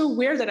 this is so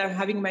weird that I'm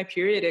having my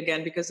period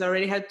again, because I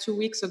already had 2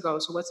 weeks ago.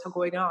 So what's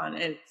going on?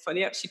 And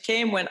funny, she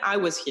came when I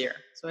was here.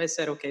 So I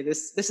said, okay,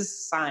 this is a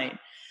sign.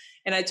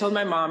 And I told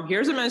my mom,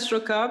 here's a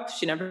menstrual cup.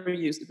 She never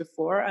used it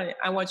before.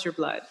 I want your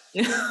blood.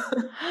 And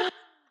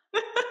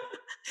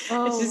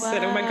she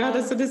said, oh my God,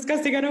 that's so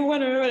disgusting. I don't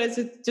want to. I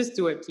said, just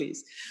do it,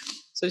 please.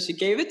 So she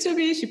gave it to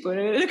me. She put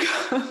it in a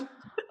cup.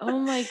 Oh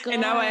my God.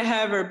 And now I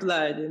have her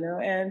blood, you know.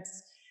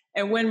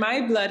 And when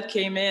my blood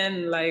came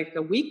in like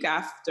a week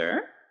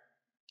after,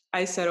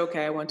 I said,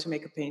 okay, I want to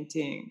make a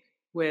painting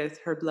with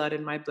her blood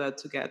and my blood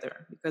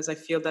together, because I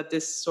feel that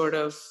this sort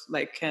of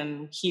like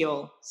can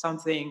heal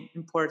something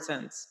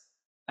important.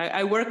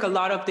 I work a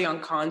lot of the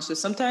unconscious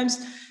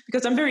sometimes,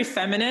 because I'm very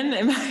feminine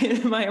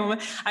in my own.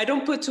 I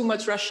don't put too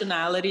much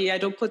rationality. I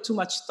don't put too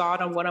much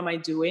thought on what am I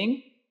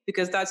doing,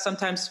 because that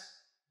sometimes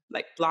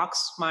like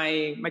blocks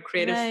my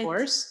creative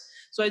force.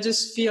 So I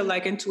just feel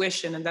like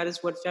intuition, and that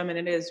is what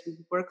feminine is. We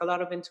work a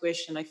lot of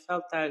intuition. I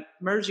felt that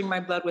merging my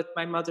blood with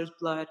my mother's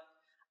blood,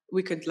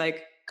 we could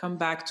like come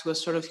back to a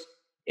sort of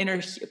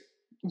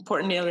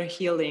important inner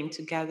healing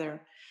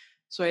together.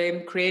 So I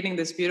am creating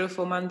this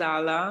beautiful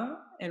mandala,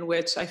 in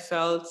which I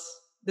felt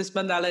this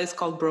mandala is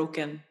called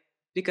Broken,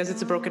 because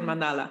it's a broken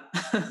mandala.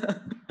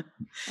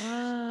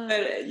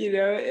 But, you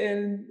know,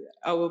 and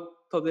I will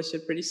publish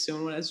it pretty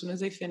soon, as soon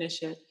as I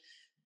finish it.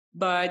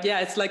 But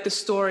yeah, it's like the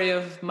story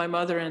of my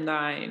mother and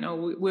I. You know,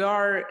 we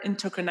are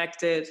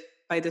interconnected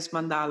by this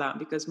mandala,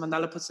 because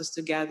mandala puts us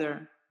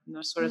together in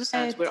a sort of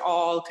sense. We're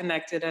all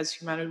connected as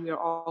humanity. We are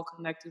all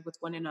connected with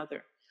one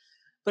another.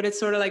 But it's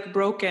sort of like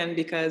broken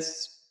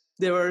because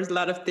there were a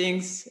lot of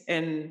things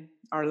in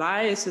our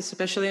lives,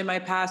 especially in my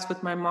past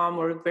with my mom,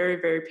 were very,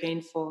 very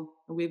painful.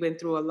 We went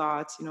through a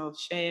lot, of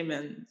shame,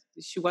 and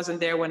she wasn't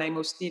there when I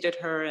most needed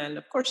her. And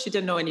of course, she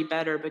didn't know any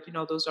better, but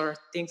those are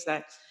things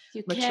that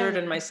You matured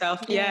in carry. myself.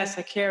 Yeah. Yes,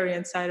 I carry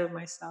inside of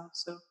myself.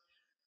 So,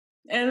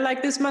 and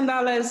like this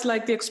mandala is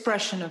like the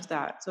expression of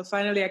that. So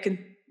finally,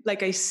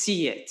 I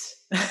see it.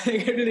 I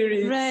can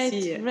literally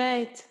see it.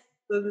 Right.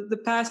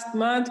 The past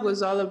month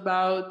was all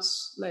about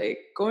like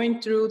going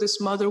through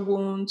this mother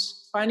wound,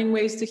 finding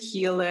ways to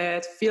heal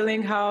it,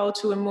 feeling how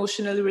to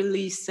emotionally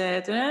release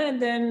it, and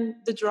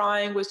then the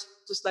drawing was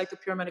just like the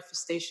pure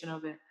manifestation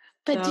of it.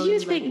 But So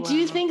do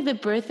you think the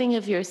birthing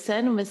of your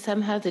son was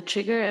somehow the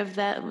trigger of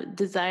that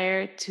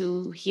desire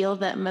to heal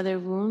that mother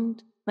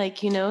wound?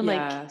 Like,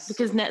 Yes,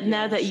 because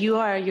now that you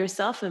are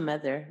yourself a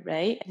mother,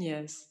 right?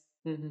 Yes.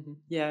 Mm-hmm.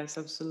 Yes,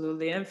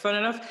 absolutely. And fun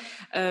enough,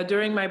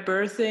 during my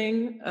birthing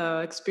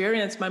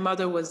experience, my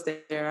mother was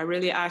there. I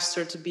really asked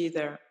her to be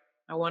there.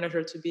 I wanted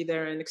her to be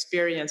there and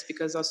experience,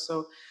 because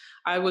also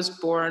I was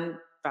born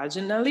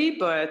vaginally,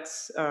 but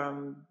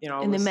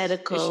In the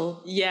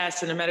medical.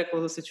 yes, in a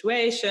medical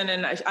situation,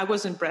 and I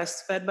wasn't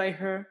breastfed by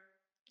her.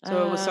 So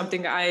it was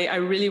something I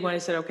really wanted. I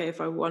said, okay,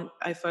 if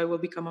I will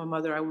become a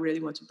mother, I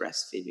really want to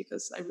breastfeed,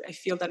 because I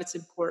feel that it's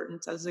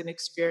important as an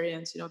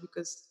experience,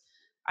 because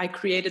I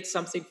created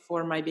something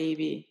for my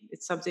baby.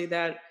 It's something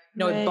that,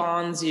 it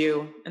bonds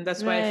you. And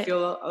that's why I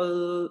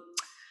feel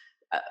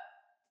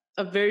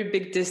a very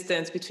big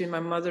distance between my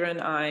mother and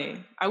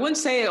I. I wouldn't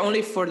say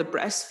only for the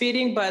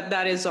breastfeeding, but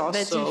that is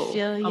also,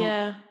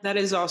 that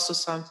is also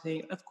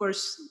something. Of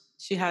course,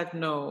 she had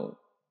no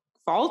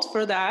fault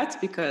for that,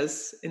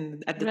 because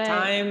at the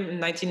time, in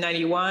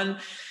 1991,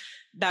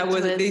 it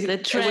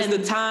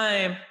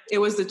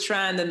was the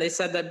trend, and they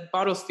said that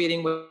bottle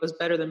feeding was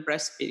better than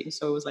breastfeeding.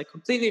 So it was like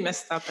completely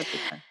messed up at the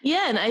time.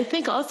 Yeah, and I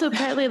think also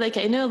partly, like,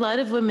 I know a lot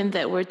of women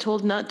that were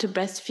told not to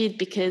breastfeed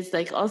because,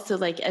 like, also,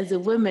 like, as a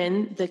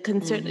woman, the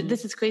concern,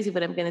 this is crazy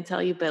what I'm going to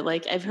tell you, but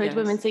like I've heard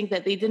women saying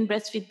that they didn't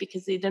breastfeed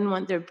because they didn't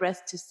want their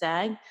breast to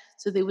sag,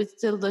 so they would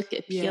still look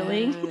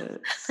appealing.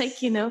 Like,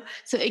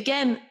 so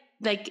again,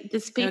 like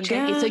this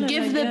patriarchy. So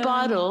give the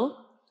bottle.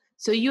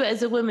 So you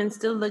as a woman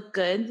still look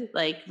good,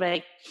 like,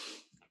 right,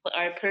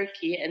 are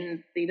perky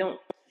and they don't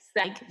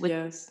sag, which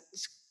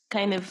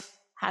kind of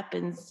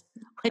happens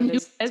when you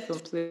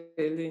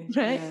completely,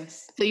 right?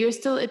 Yes. So you're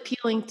still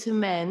appealing to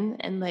men,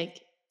 and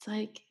like, it's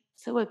like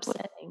so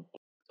upsetting.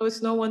 So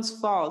it's no one's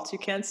fault. You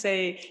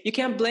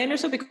can't blame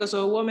yourself, because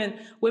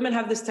women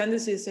have this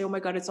tendency to say, oh my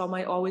God, it's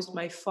always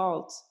my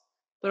fault.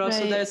 But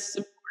also that's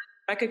important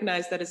to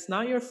recognize that it's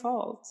not your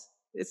fault.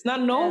 It's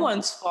not no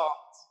one's fault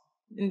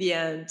in the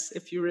end.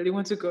 If you really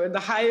want to go in the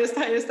highest,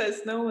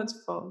 that's no one's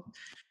fault.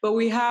 But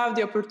we have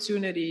the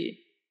opportunity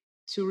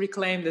to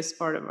reclaim this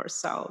part of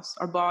ourselves,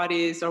 our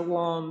bodies, our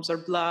wombs, our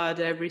blood,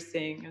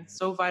 everything. It's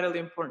so vitally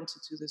important to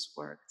do this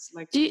work. It's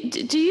like,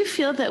 do you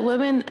feel that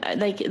women,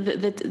 like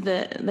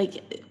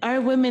are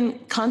women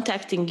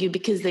contacting you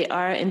because they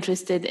are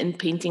interested in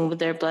painting with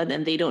their blood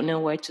and they don't know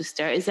where to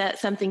start? Is that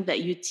something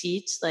that you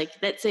teach? Like,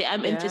 let's say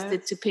I'm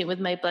interested to paint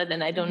with my blood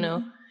and I don't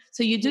know.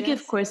 So you do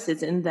give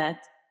courses in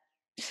that.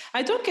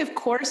 I don't give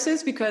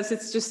courses because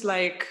it's just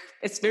like,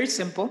 it's very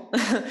simple.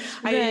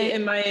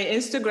 In my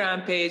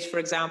Instagram page, for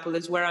example,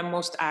 is where I'm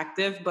most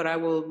active, but I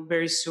will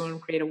very soon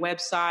create a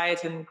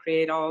website and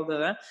create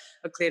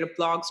a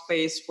blog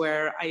space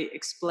where I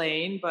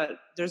explain, but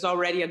there's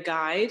already a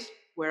guide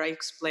where I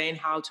explain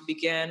how to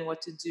begin,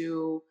 what to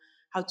do,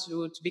 how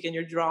to begin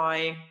your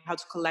drawing, how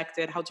to collect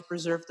it, how to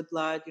preserve the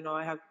blood.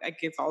 I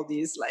give all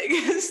these like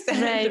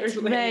standard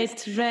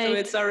ways. So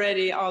it's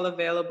already all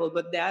available.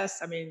 But yes,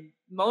 I mean,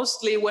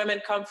 mostly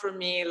women come from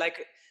me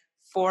like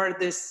for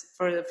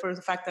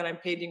the fact that I'm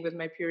painting with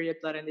my period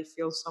blood, and they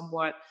feel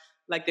somewhat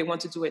like they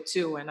want to do it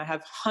too. And I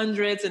have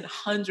hundreds and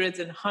hundreds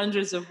and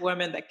hundreds of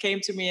women that came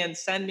to me and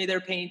send me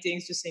their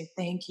paintings just saying,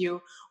 thank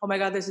you. Oh my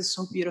God, this is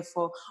so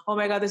beautiful. Oh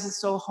my God, this is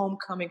so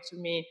homecoming to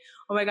me.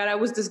 Oh my God, I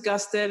was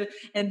disgusted.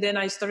 And then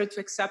I started to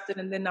accept it.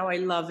 And then now I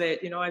love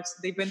it.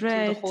 They've been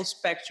through the whole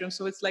spectrum.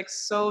 So it's like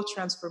so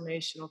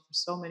transformational for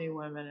so many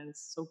women. And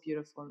it's so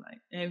beautiful. And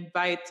I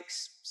invite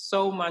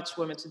so much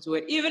women to do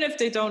it, even if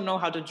they don't know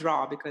how to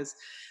draw, because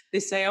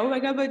they say, oh my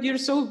God, but you're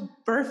so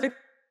perfect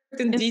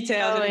and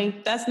detailed.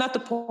 And that's not the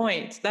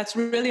point. That's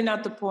really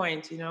not the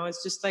point.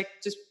 It's just like,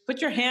 just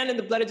put your hand in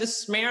the blood and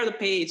just smear the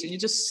page and you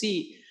just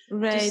see.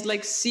 Just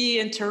like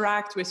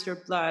interact with your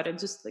blood and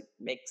just like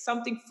make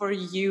something for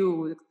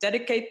you.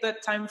 Dedicate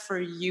that time for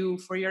you,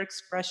 for your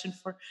expression,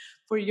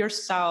 for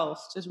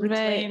yourself. Just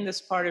reclaim this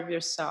part of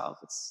yourself.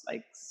 It's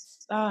like,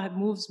 it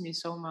moves me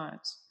so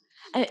much.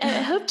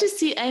 I hope to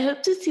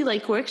see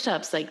like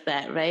workshops like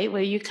that, right?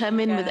 Where you come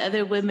in with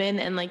other women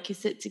and like you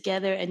sit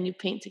together and you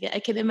paint together. I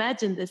can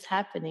imagine this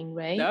happening,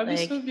 right? That would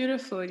be so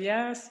beautiful.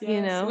 Yes. We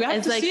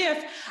have to like, see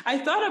if I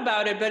thought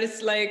about it, but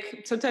it's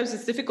like sometimes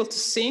it's difficult to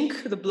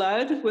sync the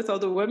blood with all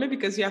the women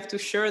because you have to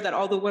ensure that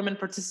all the women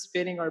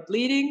participating are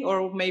bleeding,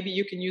 or maybe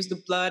you can use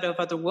the blood of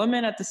other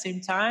women at the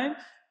same time.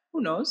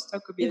 who knows?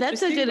 That could be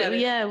That's a interesting.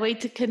 good way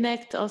to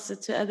connect also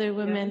to other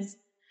women. Yes.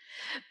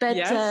 But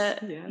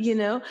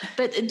Yes.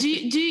 but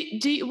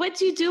what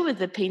do you do with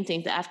the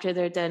paintings after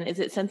they're done? Is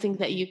it something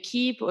that you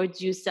keep, or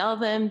do you sell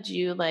them? Do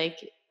you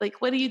like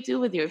what do you do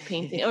with your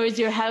painting? Or is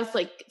your house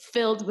like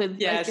filled with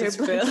yes, your it's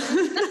filled.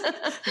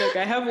 Look,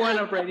 I have one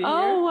already.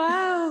 Oh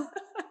wow.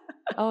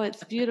 Oh,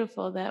 it's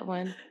beautiful, that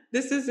one.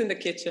 This is in the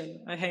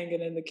kitchen. I hang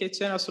it in the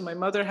kitchen. Also, my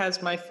mother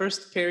has my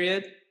first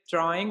period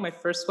drawing, my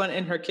first one,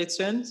 in her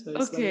kitchen. So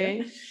it's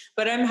okay.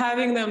 But I'm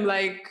having them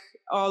like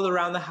all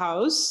around the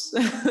house.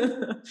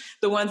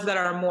 The ones that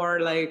are more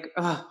like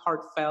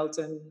heartfelt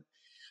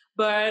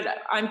but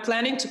I'm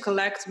planning to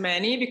collect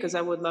many because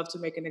I would love to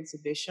make an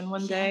exhibition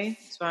one day.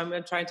 So I'm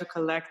trying to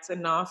collect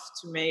enough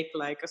to make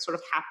like a sort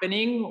of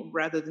happening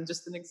rather than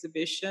just an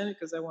exhibition,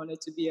 because I want it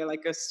to be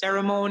like a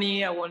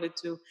ceremony. I want it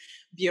to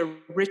be a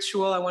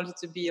ritual. I want it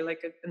to be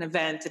like an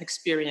event, an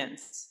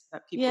experience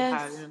that people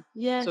have.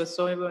 Yes.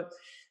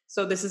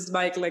 So this is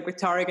like with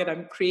Target,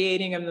 I'm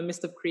in the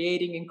midst of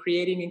creating.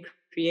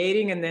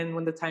 And then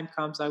when the time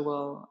comes, I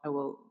will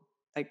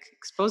like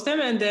expose them,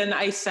 and then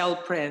I sell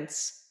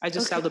prints. I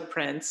just sell the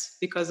prints,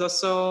 because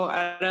also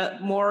at a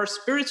more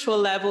spiritual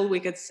level, we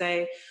could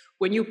say,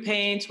 when you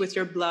paint with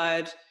your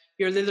blood,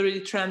 you're literally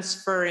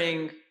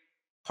transferring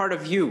part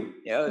of you,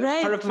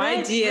 part of my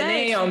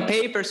DNA on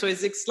paper. So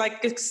it's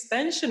like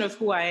extension of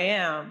who I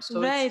am.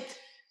 So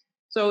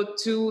so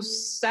to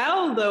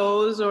sell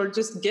those or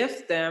just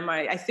gift them,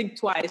 I think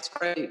twice,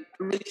 right?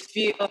 Really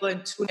feel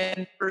and tune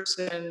in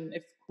person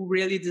who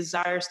really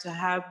desires to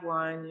have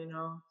one,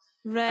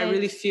 I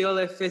really feel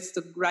if it's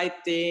the right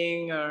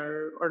thing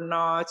or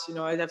not.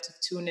 I'd have to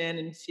tune in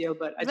and feel,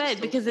 but I just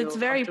don't because feel it's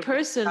very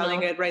personal.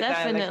 telling it right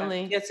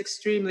definitely. It's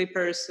extremely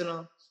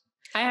personal.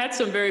 I had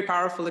some very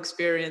powerful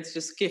experience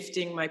just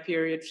gifting my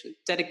period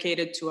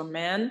dedicated to a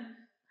man,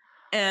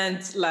 and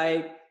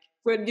like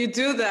when you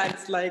do that,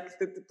 it's like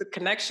the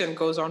connection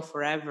goes on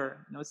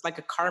forever. It's like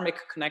a karmic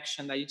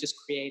connection that you just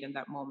create in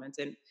that moment.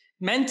 And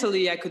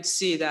mentally, I could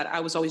see that I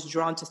was always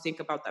drawn to think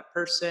about that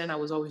person. I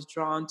was always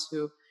drawn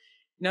to.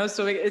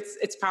 So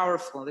it's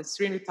powerful. It's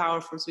really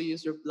powerful to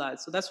use your blood.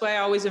 So that's why I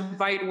always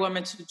invite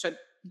women to try,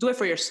 do it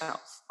for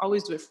yourself.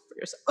 Always do it for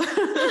yourself.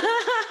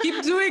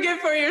 Keep doing it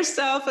for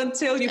yourself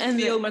until you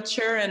feel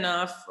mature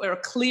enough or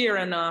clear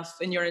enough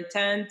in your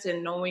intent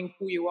and knowing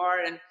who you are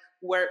and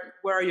where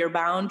are your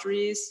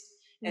boundaries.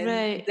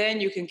 And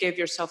then you can give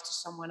yourself to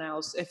someone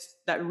else if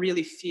that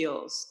really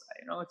feels.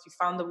 If you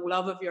found the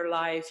love of your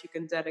life, you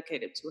can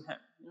dedicate it to him.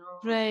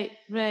 Right.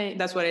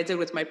 That's what I did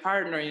with my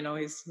partner.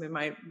 He's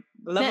my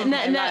love of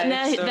my life.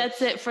 Now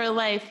that's it for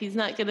life. He's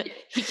not gonna.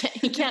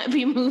 He can't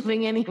be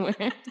moving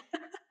anywhere.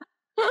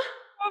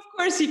 Of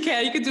course he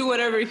can. You can do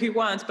whatever he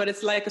wants, but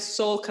it's like a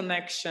soul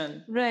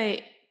connection.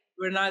 Right.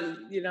 We're not.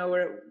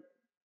 We're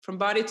from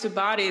body to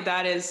body.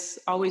 That is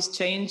always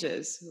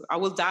changes. I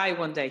will die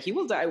one day. He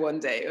will die one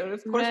day.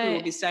 Of course, we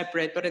will be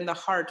separate, but in the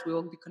heart, we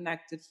will be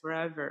connected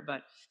forever.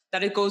 But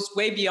that it goes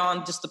way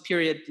beyond just the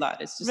period blood.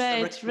 It's just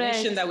the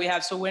recognition that we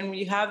have. So when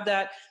you have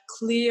that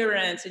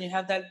clearance and you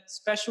have that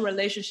special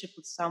relationship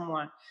with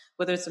someone,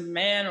 whether it's a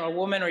man or a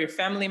woman or your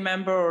family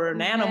member or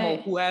an animal,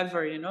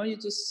 whoever, you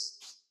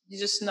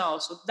just know.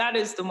 So that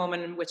is the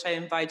moment in which I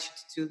invite you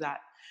to do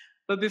that.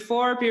 But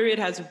before period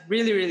has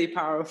really, really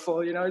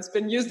powerful, it's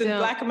been used in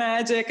black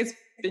magic. It's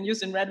been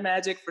used in red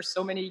magic for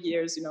so many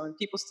years, and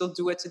people still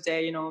do it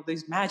today,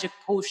 these magic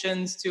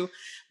potions to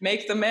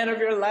make the man of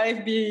your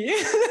life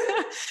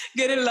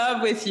get in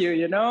love with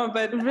you,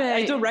 but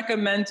I don't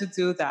recommend to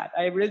do that.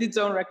 I really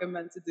don't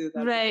recommend to do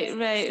that.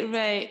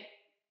 Right.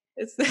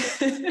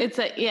 It's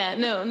like,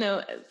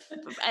 no.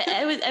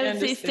 I would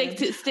say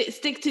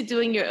stick to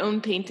doing your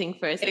own painting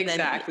first.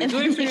 Exactly. Do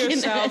it for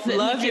yourself,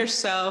 love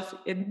yourself.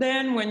 And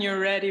then when you're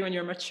ready, when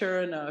you're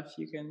mature enough,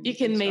 you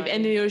can maybe,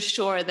 and you're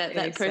sure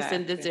that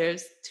person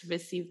deserves to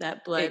receive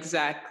that blood.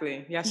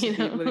 Exactly. He has to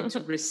be willing to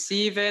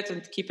receive it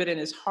and keep it in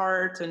his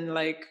heart and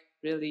like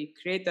really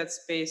create that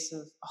space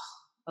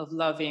of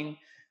loving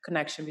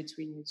connection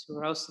between you two,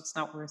 or else it's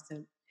not worth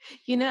it.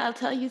 I'll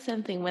tell you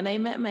something. When I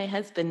met my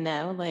husband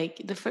now,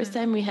 like the first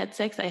time we had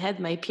sex, I had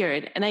my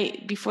period.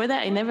 And before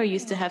that, I never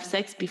used to have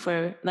sex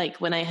before, like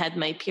when I had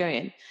my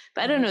period.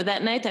 But I don't know,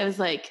 that night I was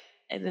like,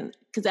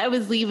 because I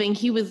was leaving,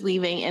 he was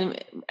leaving,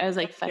 and I was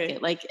like, fuck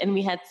it. Like, and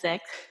we had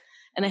sex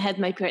and I had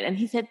my period. And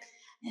he said,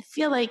 I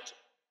feel like,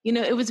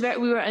 it was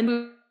we were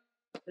under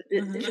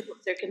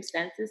difficult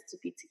circumstances to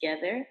be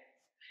together.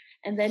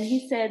 And then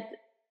he said,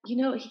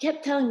 he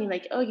kept telling me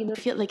like, I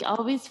feel like I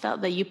always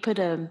felt that you put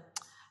a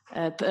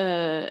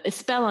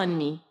spell on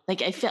me.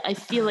 Like I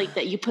feel like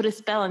that you put a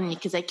spell on me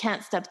because I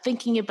can't stop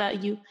thinking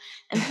about you.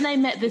 And then I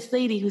met this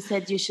lady who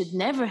said you should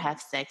never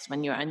have sex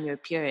when you're on your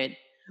period,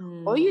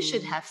 or you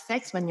should have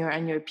sex when you're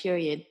on your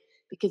period,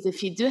 because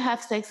if you do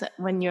have sex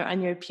when you're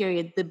on your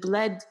period, the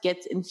blood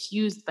gets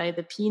infused by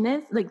the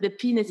penis. Like the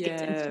penis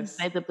gets infused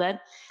by the blood,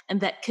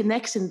 and that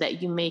connection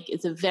that you make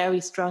is a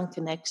very strong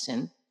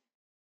connection.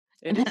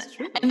 It is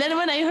true. And then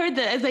when I heard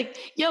that, I was like,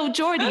 yo,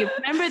 Jordy,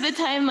 remember the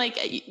time, like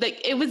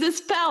it was a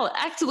spell.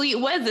 Actually, it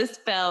was a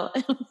spell.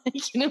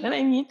 Like, you know what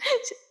I mean?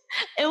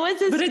 It was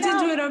a spell. But I didn't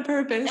do it on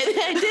purpose.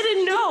 I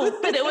didn't know,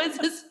 but it was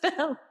a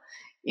spell.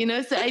 You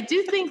know, so I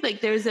do think like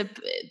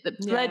the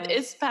blood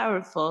is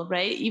powerful,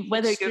 right?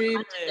 Whether you're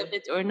conscious of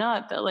it or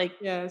not, but like,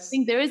 I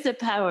think there is a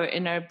power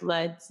in our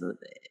blood. So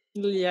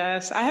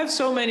yes, I have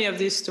so many of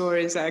these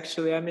stories,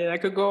 actually. I mean, I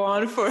could go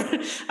on for,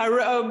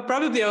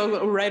 probably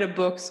I'll write a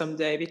book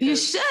someday. Because you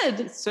should.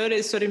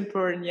 It's so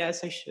important.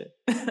 Yes, I should.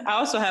 I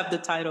also have the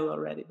title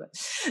already, but.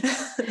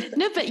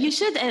 No, but you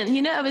should. And,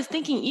 you know, I was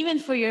thinking, even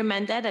for your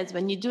mandalas,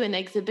 when you do an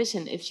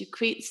exhibition, if you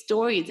create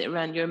stories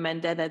around your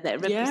mandala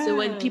that represent, so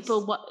when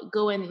people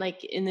go in,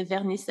 like in the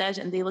vernissage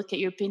and they look at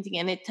your painting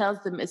and it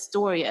tells them a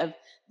story of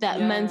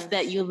that month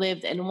that you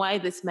lived and why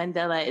this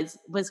mandala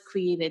was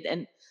created.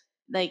 And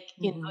like,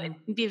 you know, it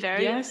can be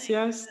very yes,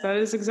 that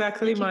is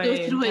exactly my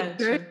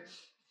intention.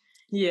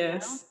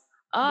 Yes.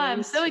 Oh,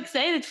 I'm so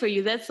excited for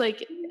you. That's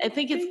like, I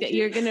think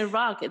you're gonna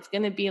rock. It's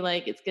gonna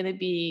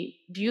be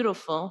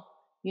beautiful,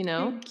 you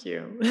know. Thank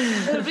you.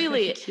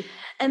 Really.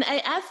 And I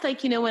asked,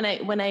 like, you know, when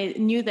I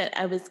knew that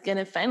I was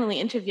gonna finally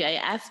interview, I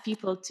asked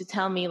people to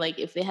tell me like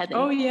if they had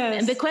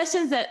and the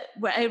questions that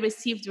I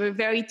received were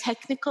very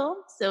technical.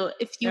 So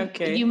if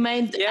you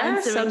mind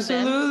answering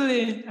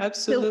them.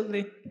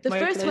 Absolutely. So the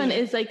first one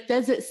is like,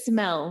 does it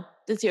smell?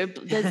 Does the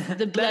blood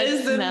that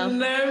is smell? The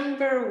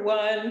number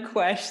one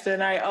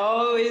question I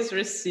always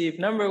receive.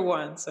 Number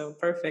one. So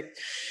perfect.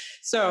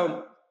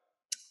 So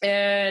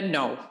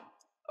no.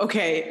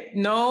 Okay,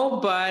 no,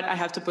 but I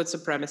have to put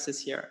some premises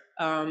here.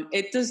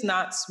 It does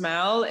not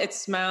smell. It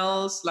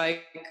smells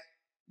like,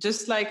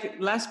 just like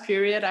last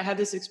period, I had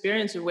this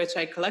experience in which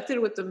I collected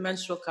with the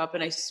menstrual cup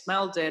and I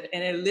smelled it,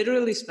 and it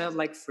literally smelled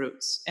like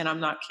fruits. And I'm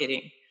not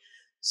kidding.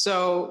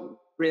 So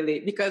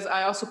really, because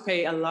I also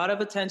pay a lot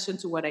of attention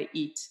to what I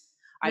eat.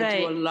 I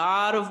do a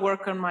lot of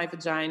work on my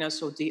vagina,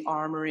 so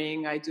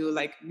de-armoring. I do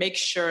make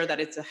sure that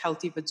it's a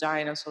healthy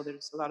vagina. So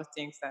there's a lot of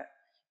things that,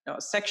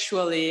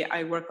 sexually,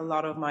 I work a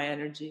lot of my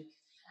energy.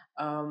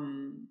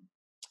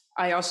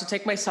 I also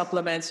take my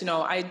supplements.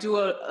 I do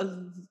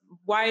a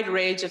wide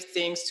range of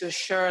things to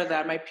assure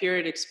that my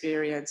period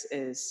experience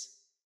is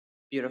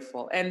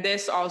beautiful. And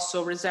this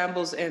also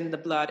resembles in the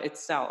blood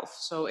itself.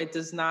 So it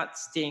does not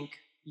stink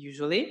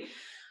usually.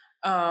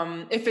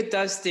 If it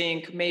does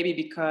stink, maybe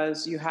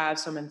because you have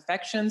some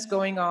infections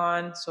going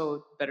on,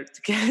 so better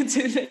to get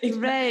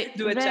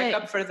do a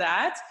checkup for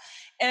that.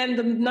 And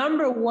the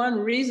number one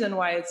reason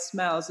why it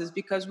smells is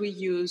because we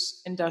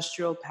use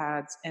industrial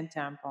pads and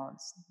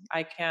tampons.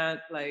 I can't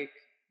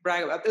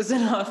brag about this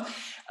enough,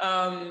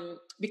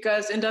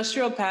 because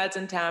industrial pads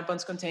and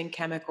tampons contain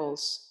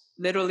chemicals,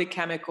 literally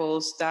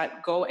chemicals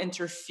that go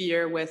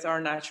interfere with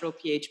our natural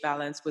pH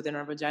balance within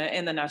our vagina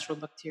and the natural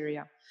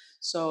bacteria.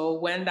 So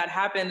when that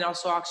happens,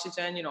 also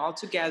oxygen, all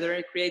together,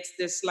 it creates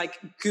this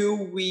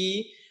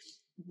gooey,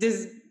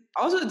 this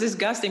also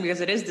disgusting,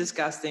 because it is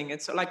disgusting.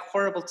 It's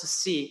horrible to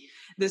see,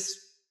 this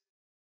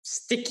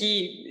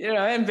sticky,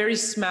 and very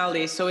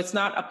smelly. So it's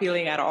not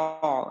appealing at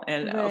all.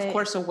 And of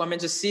course, a woman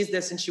just sees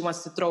this and she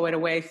wants to throw it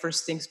away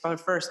first things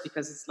first,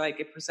 because it's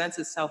it presents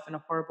itself in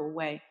a horrible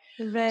way.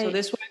 So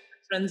this way,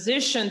 the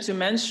transition to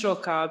menstrual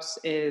cups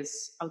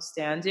is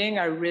outstanding.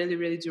 I really,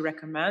 really do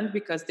recommend,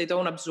 because they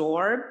don't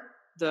absorb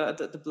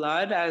the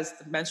blood as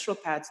the menstrual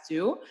pads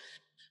do,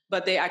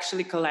 but they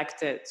actually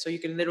collect it. So you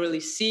can literally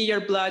see your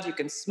blood, you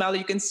can smell it,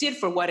 you can see it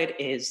for what it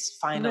is,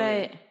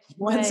 finally.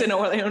 Once in a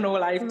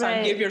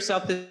lifetime, give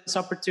yourself this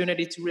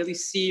opportunity to really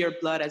see your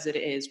blood as it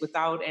is,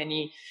 without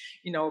any,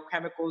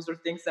 chemicals or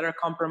things that are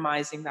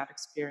compromising that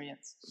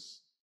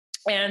experience.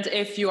 And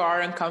if you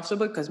are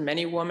uncomfortable, because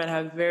many women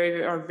are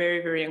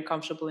very, very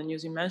uncomfortable in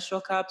using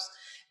menstrual cups,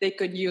 they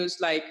could use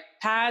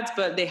pads,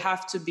 but they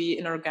have to be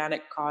in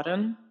organic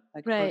cotton.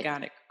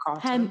 Organic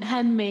cotton.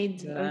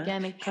 Handmade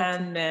organic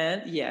cotton.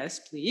 Handmade, yes,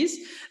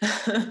 please.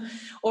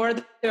 Or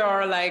there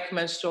are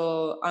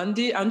menstrual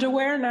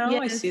underwear now.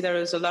 Yes. I see there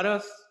is a lot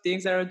of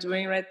things that are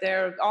doing right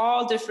there.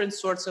 All different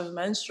sorts of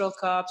menstrual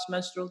cups,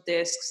 menstrual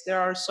discs.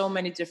 There are so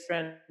many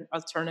different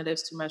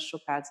alternatives to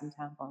menstrual pads and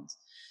tampons.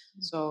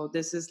 So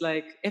this is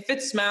if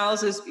it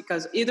smells, is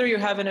because either you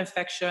have an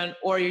infection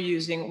or you're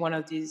using one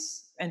of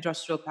these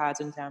industrial pads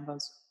and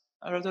tampons.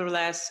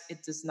 Otherwise,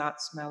 it does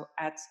not smell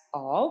at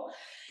all.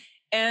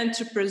 And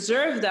to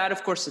preserve that,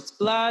 of course, it's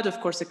blood.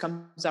 Of course, it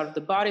comes out of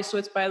the body, so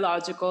it's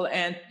biological,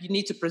 and you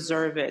need to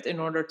preserve it in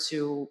order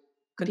to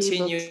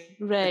continue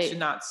to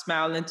not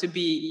smell and to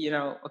be,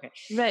 okay.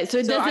 Right, so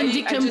it doesn't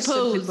decompose. I just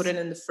simply put it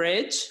in the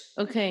fridge.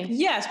 Okay.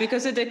 Yes,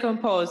 because it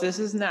decomposes. This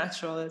is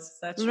natural. It's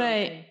natural.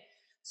 Right. Thing.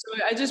 So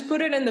I just put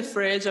it in the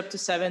fridge up to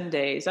 7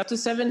 days. Up to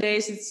 7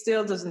 days, it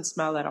still doesn't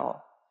smell at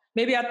all.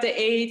 Maybe at the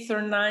 8th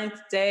or 9th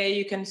day,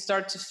 you can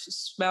start to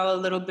smell a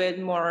little bit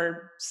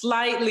more,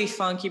 slightly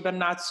funky, but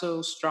not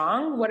so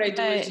strong. What I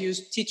do is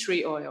use tea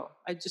tree oil.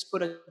 I just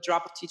put a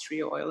drop of tea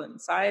tree oil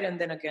inside,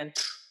 and then again,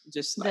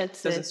 Just like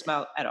That's doesn't it.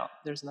 smell at all.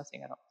 There's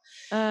nothing at all.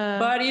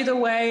 But either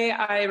way,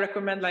 I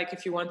recommend, like,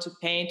 if you want to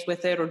paint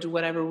with it or do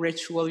whatever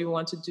ritual you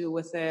want to do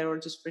with it, or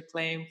just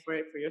reclaim for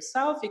it for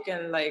yourself, you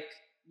can like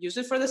use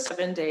it for the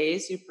 7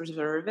 days, you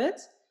preserve it.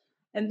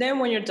 And then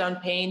when you're done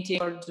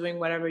painting or doing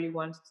whatever you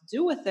want to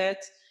do with it,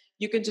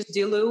 you can just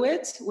dilute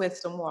it with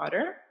some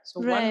water.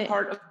 So Right. 1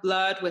 part of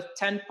blood with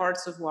 10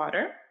 parts of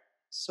water.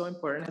 So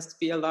important. It has to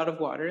be a lot of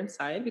water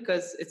inside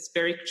because it's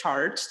very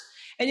charged.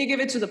 And you give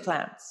it to the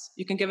plants.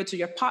 You can give it to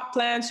your pot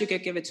plants. You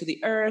can give it to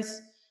the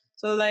earth.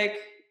 So, like,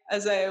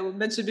 as I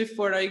mentioned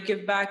before, you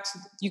give back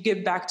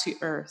to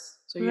earth.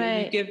 So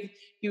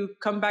you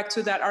come back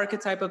to that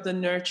archetype of the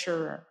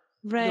nurturer,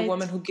 the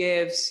woman who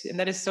gives. And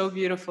that is so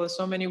beautiful.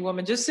 So many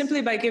women, just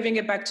simply by giving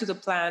it back to the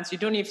plants. You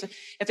don't need to,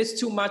 if it's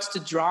too much to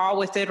draw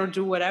with it or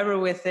do whatever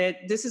with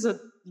it, this is a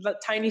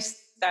tiny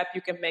step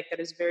you can make that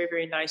is very,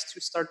 very nice to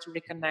start to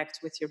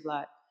reconnect with your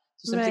blood.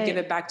 So simply give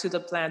it back to the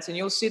plants, and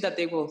you'll see that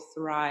they will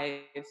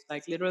thrive.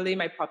 Like, literally,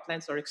 my pot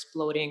plants are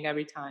exploding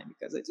every time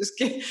because I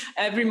just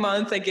every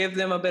month I give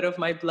them a bit of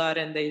my blood,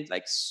 and they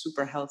like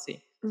super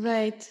healthy.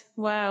 Right.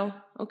 Wow.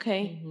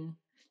 Okay. Mm-hmm.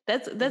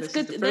 That's good. That's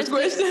good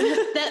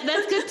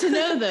to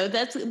know, though.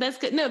 That's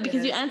good. No,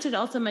 because you answered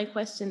also my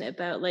question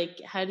about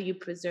like how do you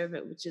preserve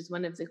it, which is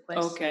one of the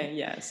questions. Okay.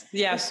 Yes.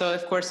 Yeah. So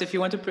of course, if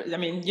you want to,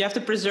 you have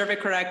to preserve it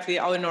correctly,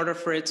 all in order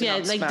for it to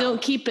not smell.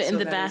 Don't keep it in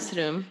the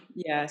bathroom.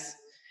 Yes.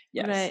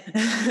 Yes. Right.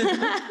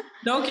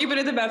 Don't keep it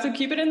in the bathroom,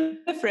 keep it in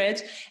the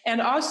fridge. And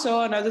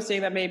also another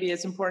thing that maybe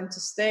is important to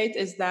state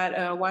is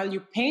that while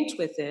you paint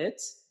with it,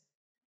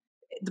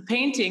 the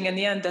painting in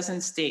the end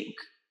doesn't stink.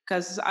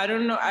 Because I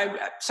don't know,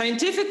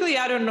 scientifically,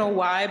 I don't know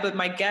why, but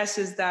my guess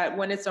is that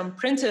when it's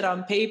imprinted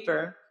on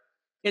paper,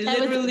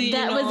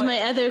 that was my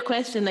other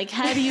question. Like,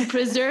 how do you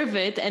preserve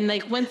it? And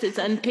like, once it's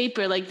on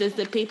paper, like, does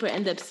the paper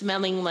end up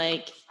smelling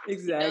like,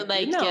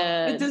 exactly?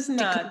 No, it does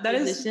not. That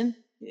is...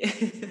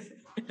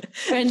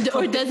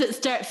 or does it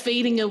start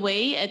fading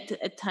away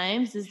at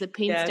times? Does the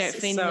paint start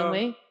fading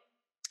away?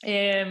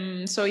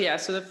 So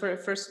the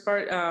first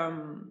part,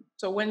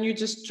 so when you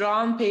just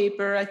draw on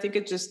paper, I think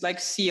it just like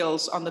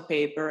seals on the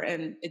paper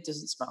and it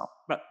doesn't smell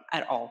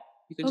at all.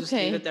 You can just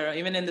leave it there,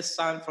 even in the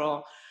sun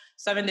for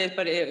 7 days,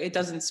 but it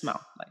doesn't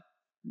smell. Like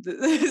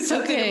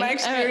something in my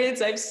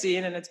experience I've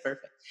seen, and it's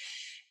perfect.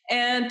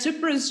 And to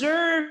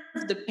preserve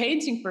the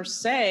painting per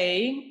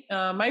se,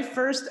 my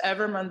first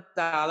ever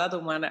mandala, the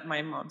one at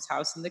my mom's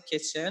house in the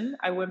kitchen,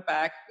 I went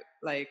back,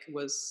 like, it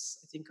was,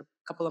 I think, a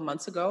couple of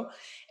months ago,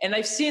 and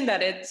I've seen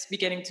that it's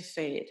beginning to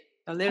fade.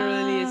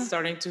 Literally, it's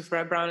starting to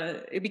fade brown.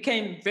 It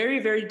became very,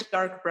 very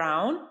dark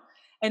brown,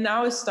 and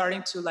now it's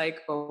starting to like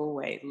go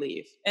away,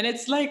 leave. And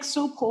it's like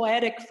so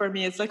poetic for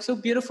me. It's like so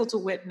beautiful to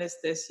witness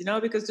this,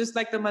 because just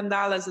like the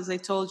mandalas, as I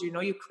told you,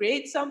 you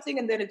create something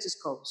and then it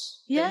just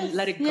goes. Yes,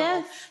 let it go.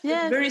 Yes.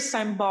 It's very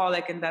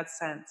symbolic in that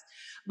sense.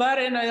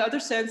 But in another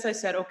sense, I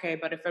said, okay,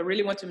 but if I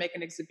really want to make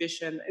an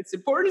exhibition, it's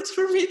important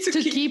for me to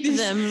keep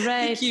them,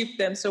 right? To keep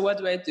them. So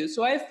what do?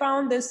 So I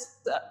found this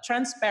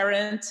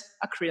transparent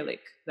acrylic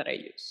that I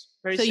use.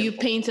 Very simple. You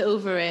paint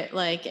over it,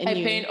 like, and I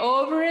paint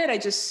over it. I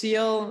just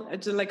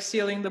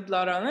sealing the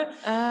blood on it.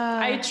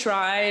 I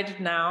tried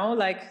now,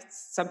 like,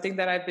 something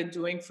that I've been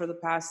doing for the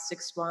past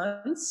 6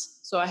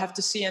 months. So I have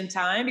to see in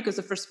time, because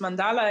the first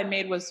mandala I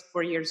made was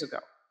 4 years ago.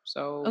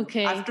 So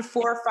after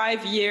 4 or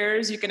 5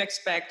 years, you can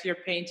expect your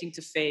painting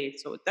to fade.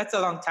 So that's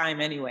a long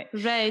time anyway.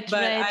 Right.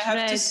 But I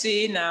have to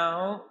see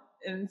now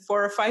in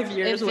 4 or 5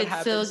 years what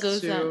happens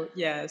to.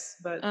 Yes,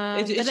 but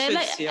I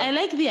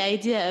like the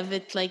idea of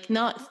it, like,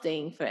 not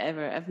staying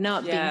forever, of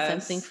not being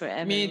something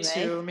forever. Me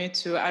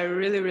too. I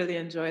really, really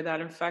enjoy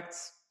that. In fact,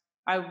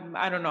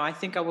 I don't know. I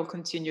think I will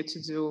continue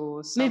to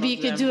do some. Maybe you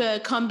could do a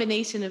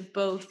combination of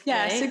both.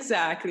 Yes, right?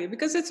 Exactly.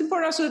 Because it's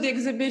important also the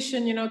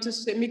exhibition,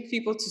 to make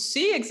people to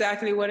see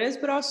exactly what it is,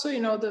 but also,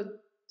 the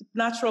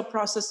natural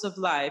process of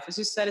life. As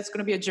you said, it's going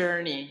to be a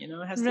journey. It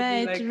has to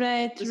be like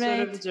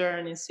sort of a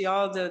journey. See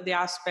all the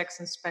aspects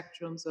and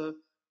spectrums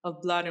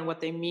of blood and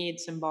what they mean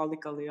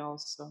symbolically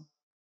also.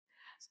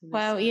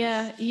 Wow,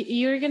 yeah.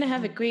 You're going to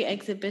have a great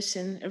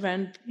exhibition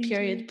around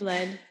period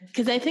blood,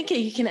 because I think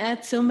you can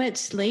add so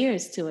much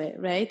layers to it,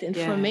 right?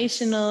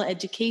 Informational,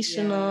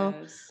 educational,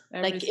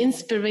 like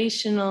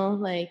inspirational,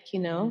 like,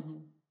 a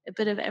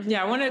bit of everything.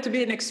 Yeah, I want it to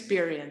be an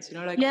experience,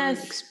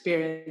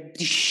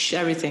 experience,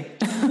 everything.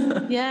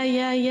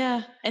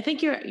 Yeah. I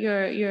think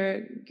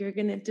you're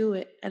going to do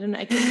it. I don't know.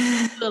 I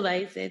can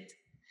visualize it.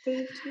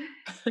 Thank you.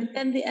 And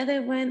then the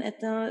other one,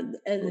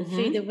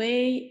 fade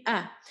away.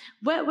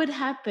 What would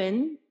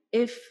happen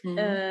if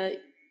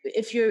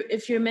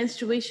your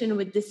menstruation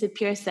would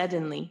disappear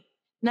suddenly?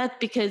 Not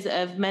because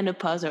of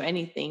menopause or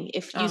anything.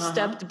 If you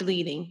stopped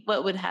bleeding,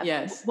 what would happen?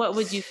 Yes. What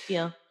would you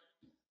feel?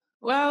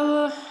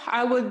 Well,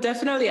 I would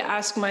definitely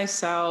ask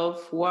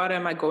myself, what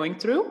am I going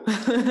through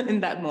in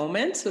that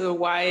moment? So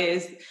why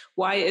is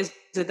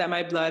it that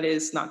my blood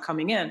is not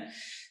coming in?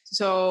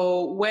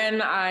 So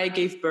when I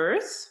gave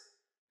birth,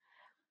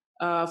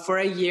 for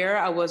a year,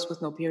 I was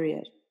with no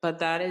period, but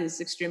that is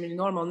extremely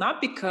normal.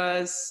 Not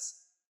because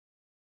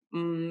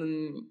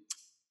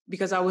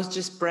because I was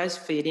just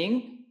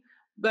breastfeeding.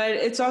 But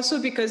it's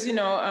also because,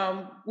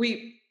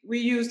 we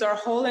used our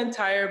whole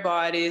entire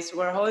bodies,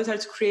 our whole entire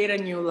to create a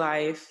new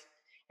life.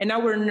 And now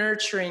we're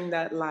nurturing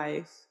that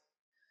life.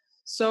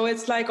 So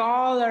it's like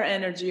all our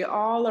energy,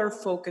 all our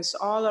focus,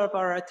 all of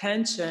our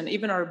attention,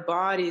 even our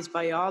body's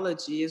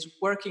biology is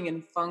working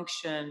in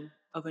function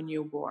of a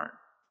newborn.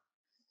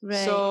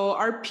 Right. So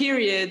our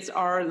periods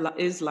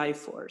is life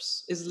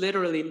force, is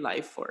literally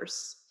life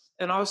force.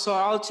 And also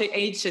all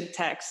ancient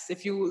texts,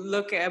 if you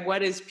look at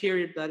what is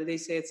period blood, they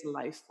say it's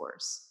life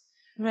force.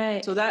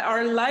 Right. So that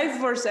our life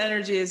force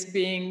energy is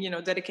being,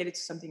 dedicated to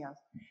something else.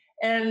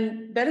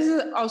 And that is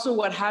also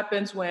what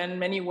happens when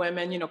many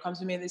women, come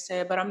to me and they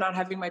say, but I'm not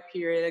having my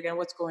period again.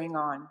 What's going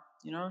on?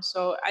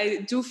 So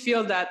I do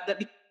feel that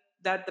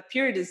the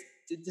period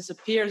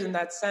disappears in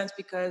that sense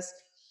because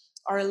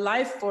our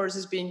life force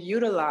is being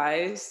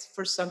utilized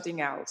for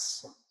something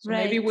else. So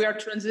maybe we are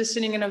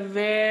transitioning in a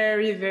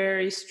very,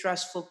 very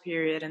stressful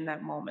period in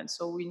that moment.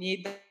 So we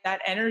need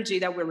that energy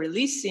that we're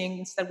releasing.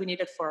 Instead, we need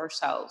it for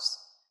ourselves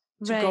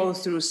to go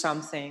through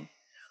something.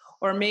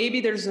 Or maybe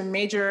there's a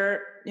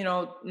major,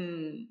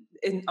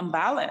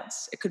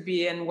 imbalance. It could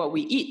be in what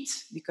we eat,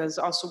 because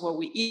also what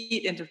we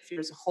eat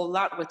interferes a whole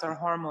lot with our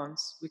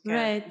hormones. We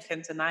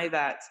can't deny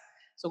that.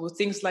 So with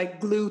things like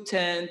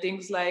gluten,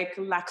 things like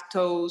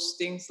lactose,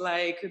 things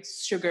like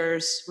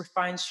sugars,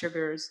 refined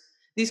sugars,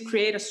 these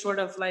create a sort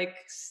of like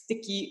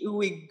sticky,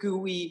 ooey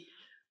gooey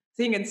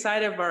thing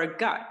inside of our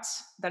gut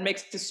that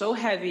makes it so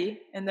heavy.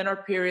 And then our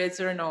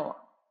periods are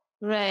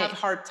have a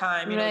hard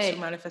time, to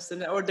manifest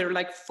them, or they're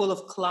like full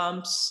of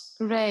clumps.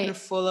 They're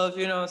full of,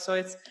 so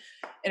it's,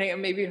 and it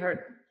maybe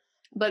hurt.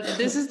 But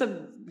this is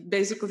the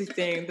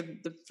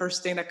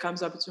first thing that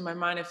comes up to my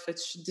mind. If it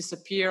should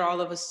disappear all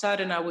of a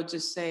sudden, I would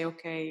just say,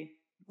 okay,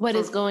 what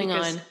is going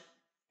on?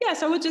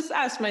 Yes, I would just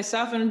ask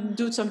myself and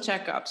do some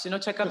checkups,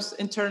 checkups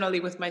internally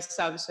with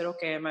myself. I said,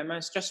 okay, am I in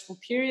a stressful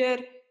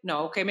period? No.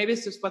 Okay, maybe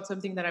it's just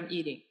something that I'm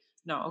eating.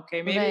 No.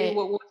 Okay, maybe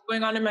what's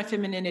going on in my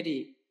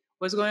femininity?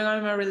 What's going on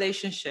in my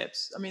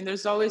relationships? I mean,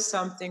 there's always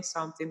something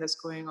that's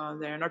going on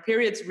there. And our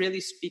periods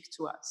really speak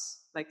to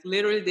us. Like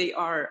literally they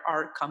are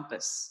our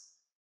compass.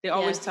 They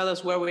always tell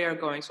us where we are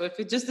going. So if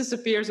it just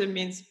disappears, it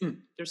means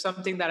there's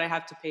something that I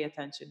have to pay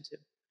attention to.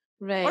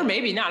 Right. Or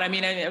maybe not. I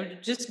mean, I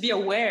just be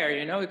aware,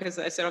 because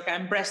I said, okay,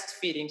 I'm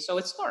breastfeeding. So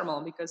it's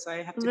normal because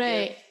I have to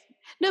give.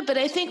 No, but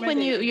I think when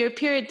your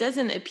period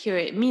doesn't appear,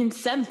 it means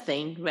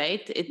something,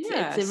 right?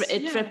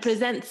 It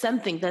represents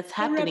something that's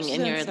happening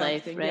in your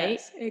life, right?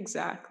 Yes,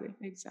 exactly.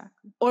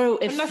 Or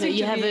if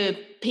you have a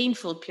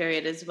painful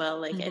period as well,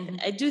 like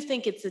I do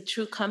think it's a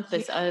true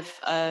compass of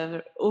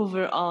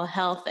overall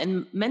health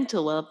and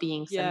mental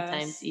well-being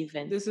sometimes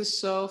even. This is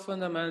so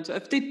fundamental.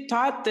 If they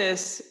taught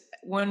this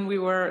when we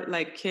were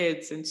like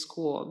kids in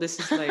school, this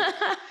is like...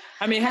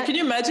 I mean, can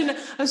you imagine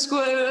a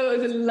school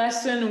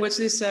lesson in which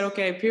they said,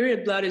 okay,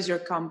 period blood is your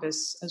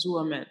compass as a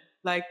woman.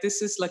 Like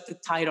this is like the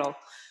title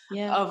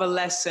of a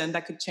lesson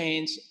that could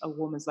change a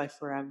woman's life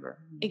forever.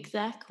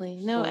 Exactly.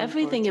 No,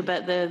 everything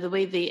about the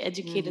way they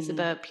educate us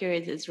about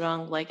periods is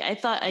wrong. Like I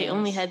thought I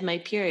only had my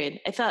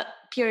period. I thought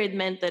period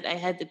meant that I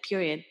had the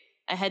period.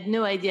 I had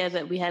no idea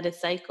that we had a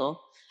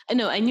cycle.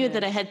 I knew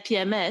that I had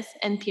PMS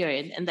and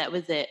period, and that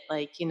was it.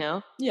 Like,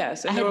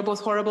 Yes, and they were both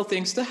horrible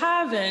things to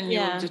have, and you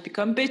just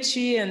become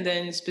bitchy, and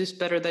then it's just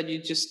better that you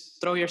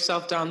just throw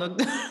yourself down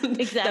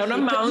down a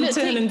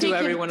mountain and do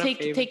everyone a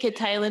favor. Take a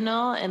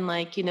Tylenol,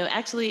 and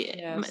actually,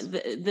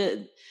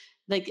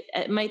 like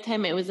at my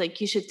time, it was like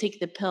you should take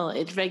the pill.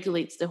 It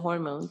regulates the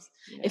hormones.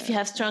 If you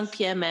have strong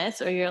PMS,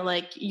 or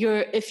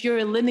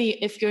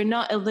if you're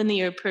not a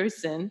linear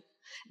person,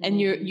 and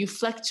you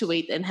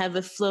fluctuate and have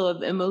a flow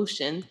of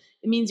emotion,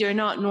 it means you're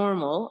not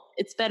normal.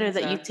 It's better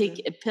that you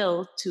take a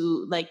pill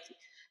to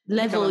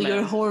level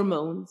your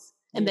hormones.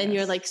 And then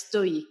you're like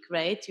stoic,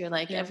 right? You're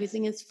like,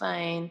 everything is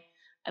fine.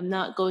 I'm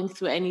not going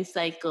through any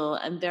cycle.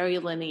 I'm very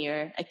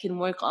linear. I can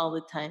work all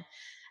the time.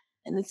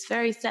 And it's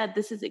very sad.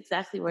 This is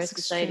exactly where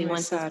society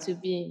wants us to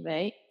be,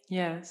 right?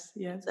 Yes.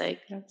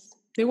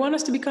 They want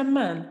us to become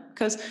men.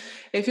 Because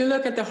if you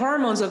look at the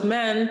hormones of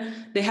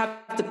men, they have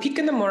the peak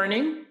in the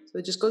morning. So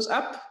it just goes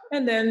up,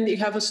 and then you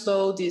have a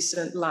slow,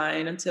 decent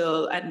line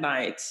until at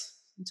night,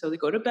 until they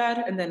go to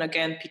bed, and then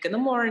again peak in the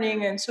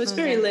morning. And so it's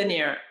very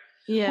linear.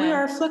 Yeah. We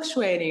are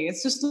fluctuating.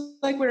 It's just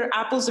like we're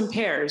apples and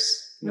pears.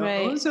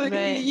 So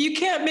you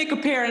can't make a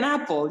pear an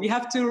apple. You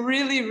have to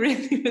really,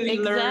 really, really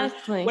learn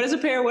what is a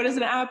pear, what is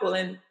an apple,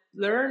 and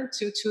learn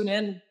to tune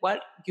in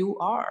what you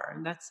are,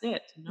 and that's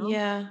it.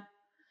 Yeah.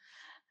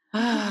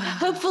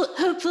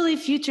 Hopefully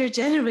future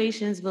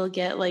generations will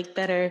get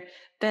better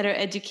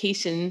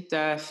education.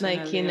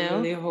 Definitely. I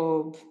really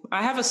hope.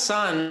 I have a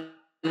son.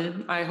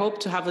 I hope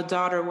to have a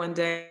daughter one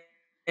day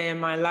in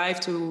my life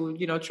to,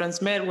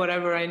 transmit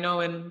whatever I know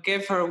and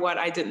give her what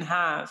I didn't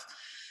have.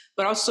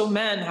 But also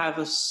men have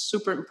a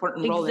super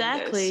important role in this.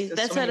 Exactly.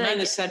 That's what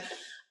I said.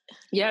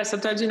 Yeah,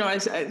 sometimes,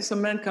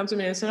 some men come to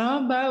me and say,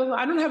 oh, but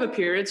I don't have a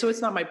period, so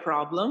it's not my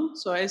problem.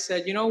 So I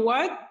said, you know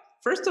what?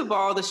 first of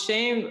all, the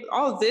shame,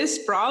 all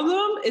this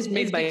problem is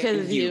made It's by because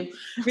of you.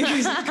 you.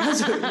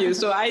 Because of you.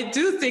 So I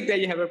do think that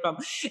you have a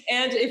problem.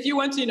 And if you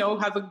want to,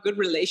 have a good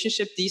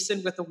relationship,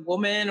 decent with a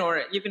woman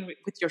or even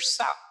with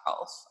yourself,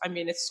 I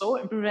mean, it's so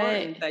important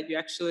Right. that you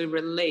actually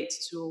relate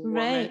to a woman.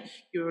 Right.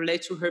 You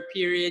relate to her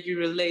period. You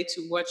relate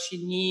to what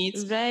she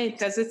needs, Right.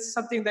 because it's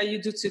something that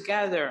you do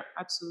together.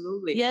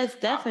 Absolutely. Yes, My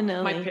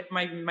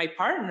definitely. my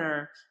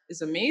partner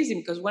is amazing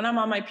because when I'm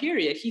on my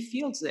period, he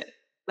feels it.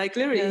 Like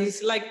literally, Yes.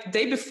 he's like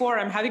day before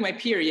I'm having my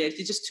period,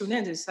 he just tuned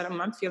in and said,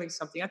 I'm feeling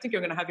something. I think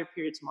you're gonna have your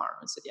period tomorrow.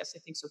 And I said, yes, I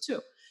think so too.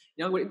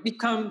 We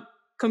become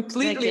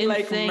completely Like in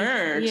like sync.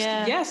 merged.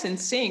 Yeah. Yes, in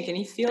sync, and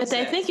he feels But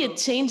I it. think So it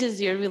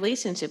changes your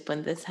relationship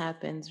when this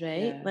happens,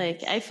 right? Like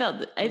I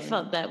yes.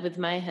 felt that with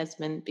my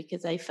husband,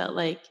 because I felt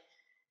like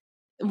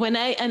when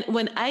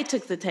I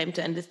took the time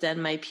to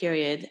understand my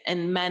period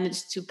and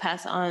managed to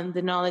pass on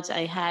the knowledge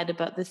I had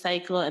about the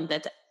cycle, and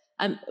that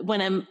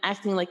when I'm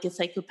acting like a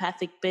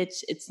psychopathic bitch,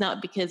 it's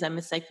not because I'm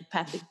a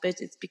psychopathic bitch.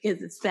 It's because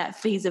it's that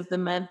phase of the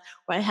month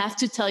where I have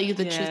to tell you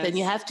the truth, and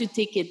you Yes. have to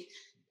take it.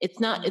 It's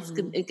not.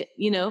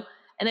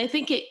 And I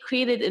think it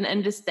created an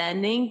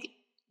understanding,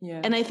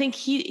 Yeah. and I think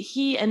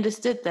he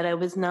understood that I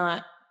was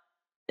not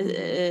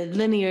a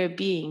linear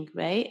being,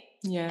 right?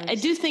 Yes. I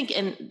do think,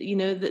 and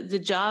the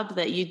job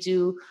that you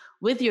do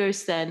with your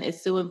son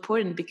is so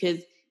important, because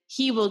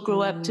he will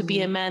grow up to be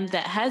a man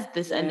that has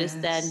this Yes.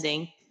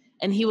 understanding,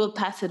 and he will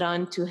pass it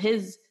on to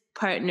his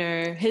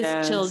partner, his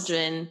Yes.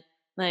 children,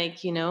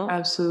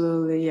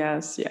 Absolutely.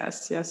 Yes.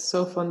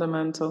 So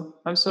fundamental.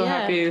 I'm so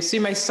Yeah. happy to see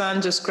my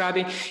son just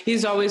grabbing.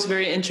 He's always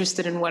very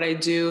interested in what I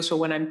do. So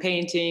when I'm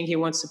painting, he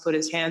wants to put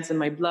his hands in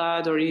my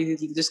blood, or he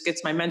just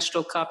gets my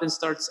menstrual cup and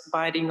starts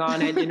biting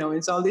on it.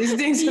 It's all these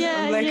things.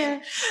 Yeah, I'm like,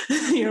 yeah.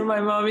 you're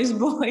my mommy's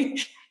boy.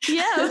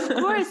 Yeah, of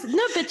course.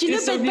 No, but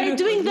It's so but by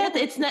beautiful. doing that,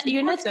 Yeah, it's not, it's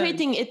you're not important.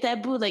 creating a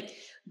taboo. Like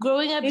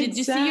growing up, did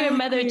you see your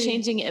mother Exactly.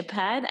 changing a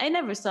pad? I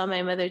never saw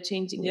my mother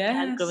changing a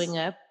pad Yes. growing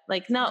up.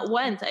 Like not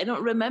once. I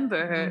don't remember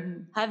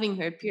her having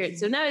her period.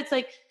 So now it's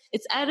like,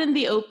 it's out in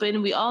the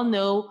open. We all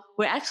know,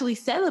 we're actually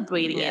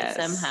celebrating it Yes.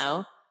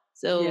 somehow.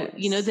 So,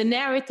 Yes. the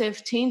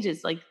narrative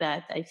changes like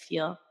that, I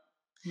feel.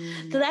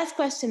 The last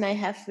question I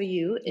have for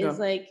you is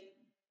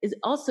is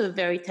also a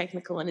very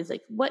technical one. Is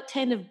like, what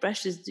kind of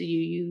brushes do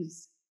you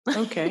use?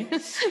 Okay.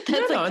 That's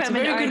It's a from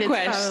an very good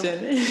artist, question.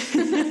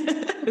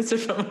 It's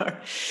from art.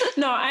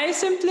 No, I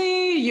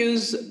simply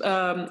use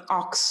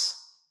ox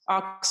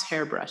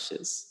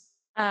hairbrushes.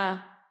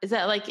 Is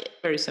that like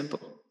Very simple?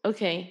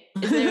 Okay.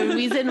 Is there a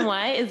reason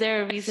why?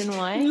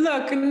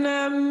 Look,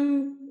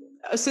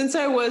 since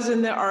I was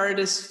in the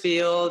artist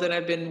field and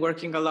I've been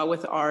working a lot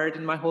with art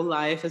in my whole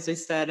life, as I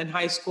said, in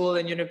high school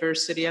and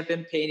university, I've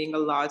been painting a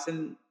lot,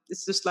 and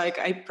it's just like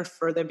I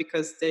prefer them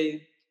because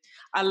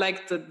I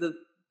like the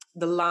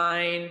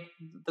line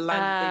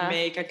that they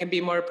make. I can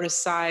be more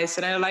precise,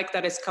 and I like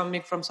that it's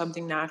coming from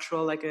something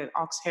natural, like an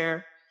ox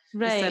hair,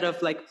 instead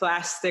of like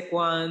plastic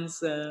ones.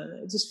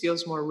 It just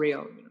feels more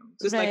real,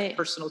 just like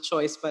personal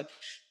choice. But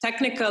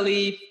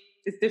technically,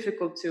 it's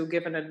difficult to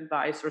give an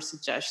advice or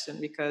suggestion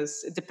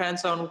because it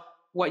depends on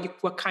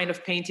what kind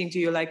of painting do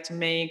you like to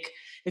make.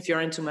 If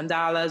you're into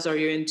mandalas, or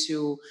you're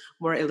into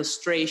more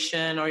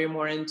illustration, or you're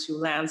more into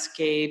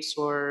landscapes,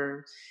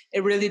 or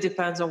it really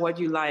depends on what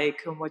you like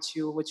and what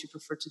you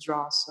prefer to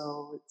draw. So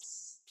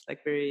it's like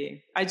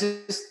I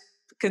just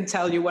can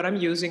tell you what I'm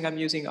using. I'm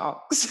using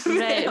ox.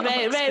 Right.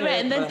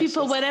 And then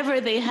people,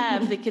 whatever they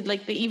have, they could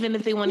even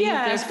if they want to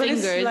use their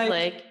fingers,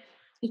 like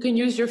you can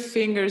use your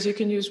fingers, you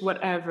can use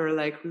whatever,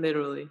 like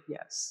literally,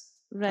 yes.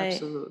 Right.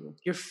 Absolutely.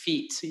 Your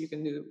feet, so you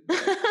can do.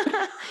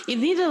 You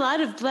need a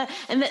lot of blood.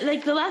 And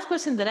the last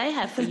question that I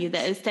have for you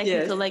that is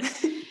technical, like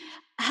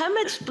how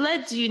much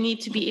blood do you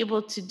need to be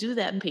able to do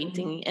that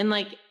painting? And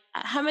like,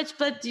 how much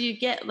blood do you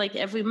get like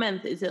every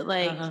month? Is it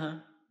like...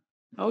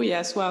 Oh,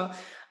 yes. Well,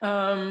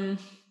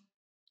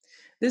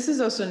 this is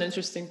also an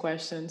interesting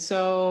question.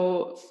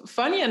 So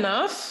funny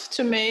enough,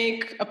 to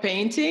make a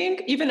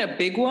painting, even a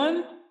big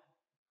one,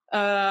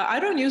 I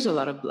don't use a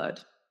lot of blood.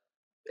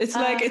 It's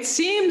like, it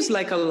seems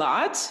like a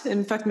lot.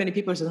 In fact, many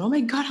people say, oh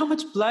my God, how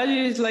much blood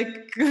is like,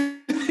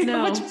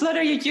 how much blood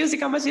are you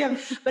using? How much do you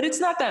have? But it's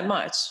not that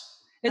much.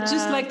 It's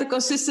just like the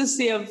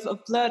consistency of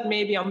blood,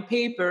 maybe on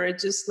paper.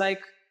 It's just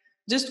like,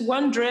 just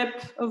one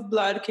drip of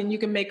blood you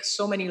can make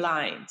so many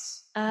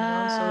lines.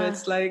 So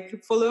it's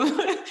like full of,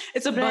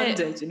 it's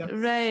abundant,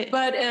 Right.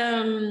 But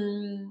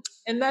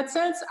in that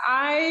sense,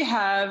 I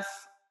have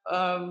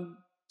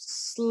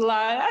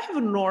I have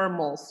a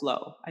normal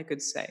flow, I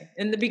could say.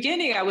 In the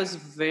beginning, I was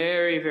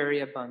very, very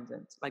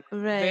abundant, like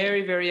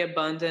very, very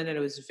abundant, and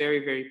it was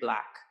very, very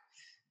black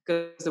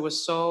because there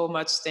was so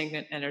much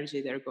stagnant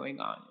energy there going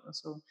on.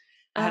 So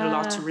I had a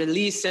lot to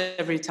release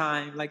every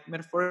time. Like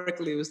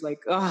metaphorically, it was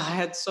like, I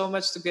had so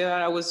much to get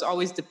out. I was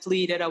always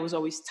depleted. I was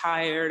always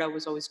tired. I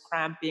was always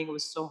cramping. It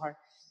was so hard.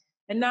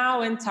 And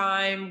now in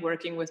time,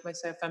 working with my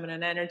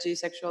feminine energy,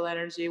 sexual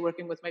energy,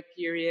 working with my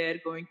period,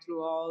 going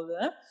through all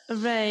that.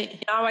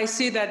 Right. Now I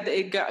see that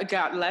it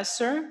got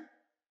lesser.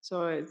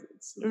 So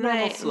it's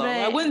normal flow.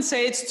 I wouldn't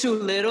say it's too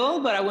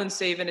little, but I wouldn't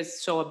say even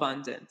it's so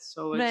abundant.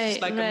 So it's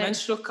just like a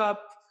menstrual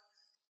cup,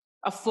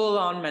 a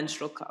full-on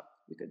menstrual cup,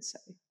 you could say.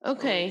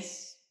 Okay.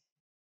 So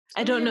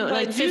I don't know,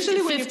 like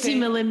 50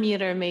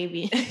 millimeter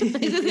maybe.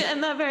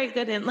 I'm not very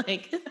good in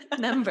like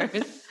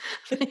numbers.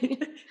 Me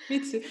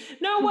too.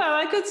 No, well,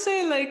 I could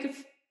say like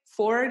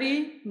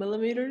 40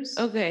 millimeters.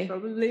 Okay.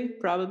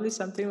 Probably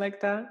something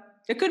like that.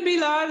 It could be a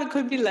lot, it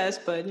could be less,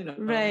 but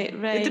Right.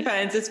 It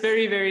depends. It's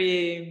very,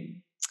 very.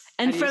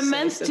 And from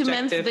month to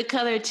month, the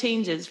color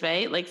changes,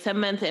 right? Like some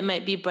month it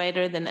might be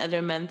brighter than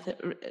other month,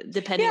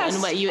 depending on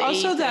what you ate.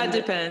 Also that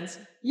depends.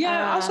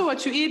 Yeah, also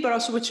what you eat, but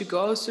also what you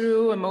go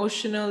through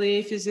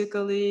emotionally,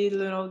 physically.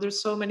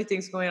 There's so many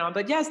things going on.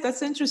 But yes,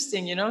 that's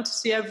interesting. To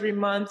see every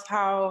month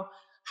how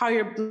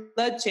your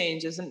blood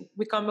changes, and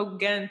we come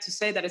again to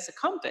say that it's a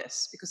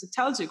compass because it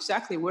tells you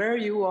exactly where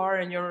you are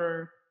in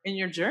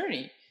your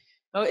journey.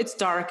 Oh, it's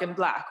dark and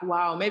black.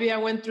 Wow, maybe I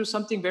went through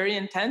something very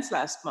intense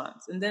last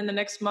month. And then the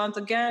next month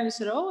again, you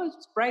said, oh,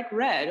 it's bright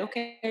red.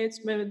 Okay, it's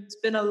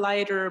been a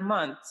lighter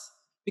month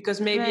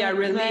because maybe I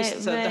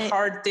released the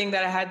hard thing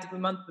that I had the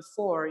month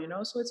before,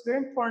 So it's very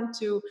important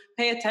to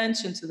pay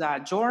attention to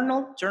that.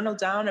 Journal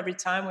down every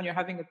time when you're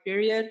having a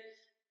period.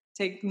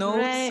 Take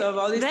notes of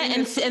all these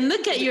things. And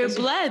look at your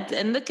blood.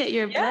 And look at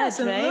your blood, yes,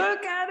 and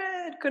look at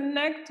it.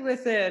 Connect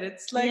with it.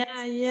 It's like...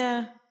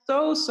 Yeah.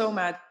 So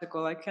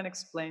magical. I can't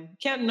explain. You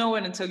can't know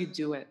it until you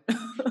do it.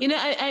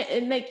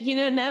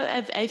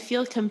 Now I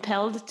feel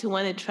compelled to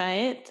want to try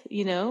it,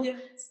 Yes.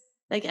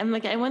 Like I'm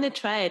like I want to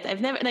try it. I've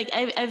never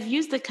I've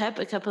used the cup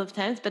a couple of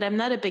times, but I'm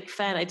not a big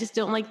fan. I just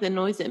don't like the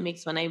noise it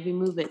makes when I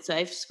remove it. So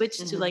I've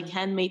switched to like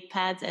handmade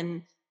pads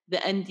and the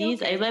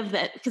undies. Okay. I love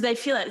that because I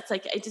feel it's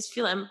like I just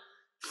feel I'm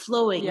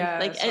flowing,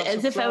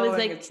 as if I was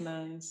like, it's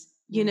nice.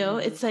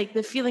 It's like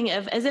the feeling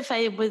of as if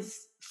I was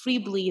free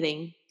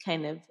bleeding,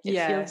 kind of. It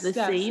feels the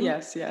same.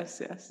 Yes.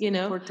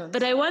 Important.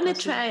 But I want to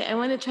try. I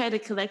want to try to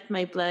collect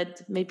my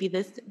blood, maybe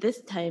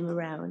this time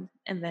around,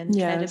 and then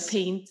try to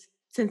paint.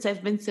 Since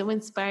I've been so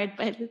inspired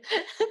by this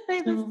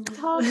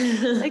talk,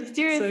 like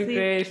seriously, so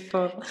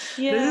grateful.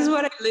 Yeah. This is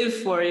what I live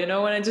for.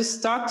 When I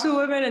just talk to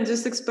women and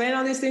just explain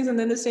all these things, and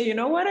then they say, you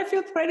know what, I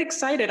feel quite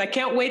excited. I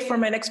can't wait for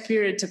my next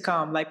period to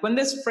come. Like when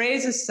this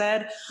phrase is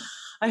said,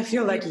 I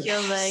feel like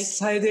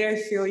yes. I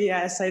feel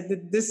yes. I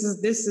did. This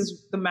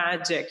is the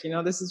magic.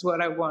 This is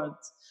what I want.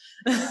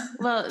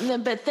 Well, no,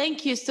 but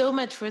thank you so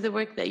much for the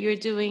work that you're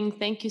doing.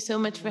 Thank you so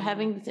much for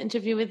having this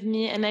interview with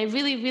me, and I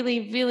really,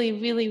 really, really,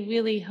 really,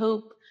 really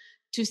hope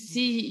to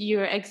see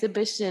your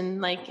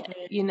exhibition,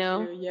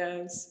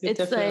 yes, you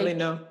definitely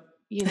know.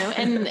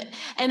 And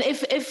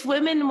if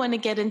women want to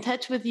get in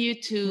touch with you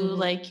to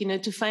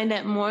to find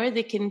out more,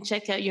 they can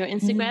check out your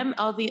Instagram.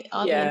 All the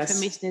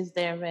information is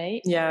there,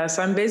 right? Yes,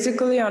 I'm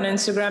basically on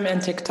Instagram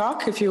and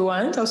TikTok if you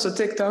want. Also,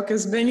 TikTok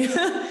has been it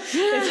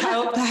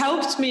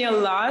helped me a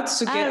lot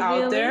to get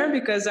out there,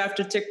 because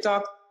after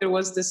TikTok there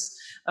was this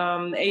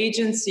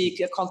agency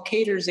called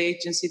Cater's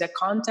Agency that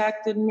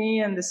contacted me,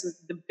 and this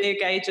is the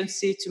big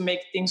agency to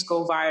make things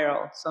go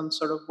viral some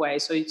sort of way.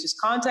 So he just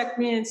contacted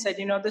me and said,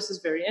 this is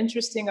very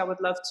interesting. I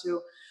would love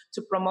to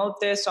promote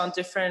this on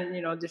different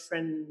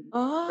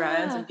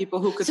brands and people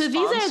who could sponsor. So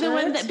these are the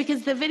ones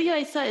because the video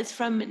I saw is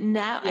from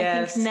now.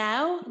 Yes. I think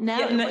now.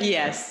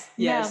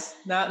 Yes.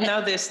 Now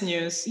this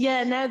news.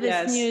 Yeah. Now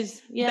this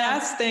news. Yeah.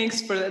 That's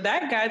thanks for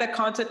that guy that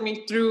contacted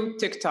me through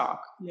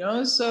TikTok.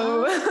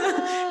 So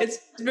it's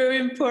very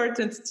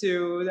important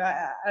to.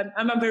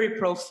 I'm a very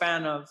pro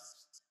fan of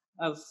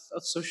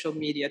social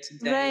media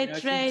today. Right.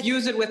 If you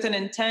use it with an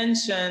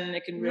intention,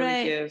 it can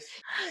really give.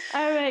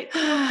 All right.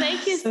 Well,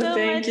 thank you so much.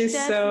 Thank you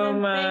Jasmine. so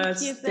much.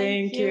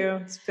 Thank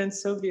you. It's been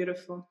so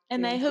beautiful.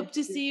 And I hope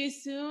to see you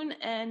soon.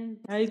 And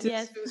I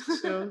do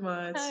so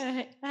much. All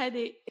right.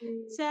 Hadi.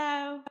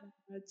 Ciao.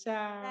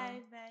 Ciao.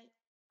 Bye.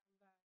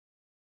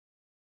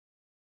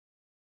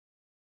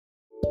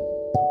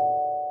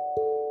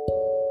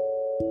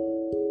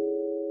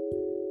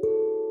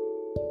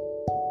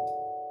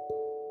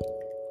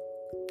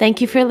 Thank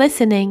you for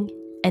listening,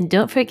 and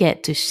don't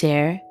forget to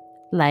share,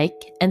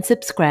 like, and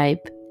subscribe,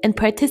 and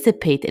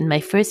participate in my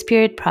first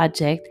period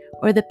project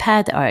or the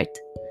pad art.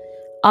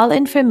 All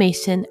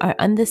information are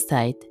on the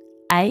site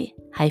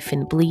i-bleed.com.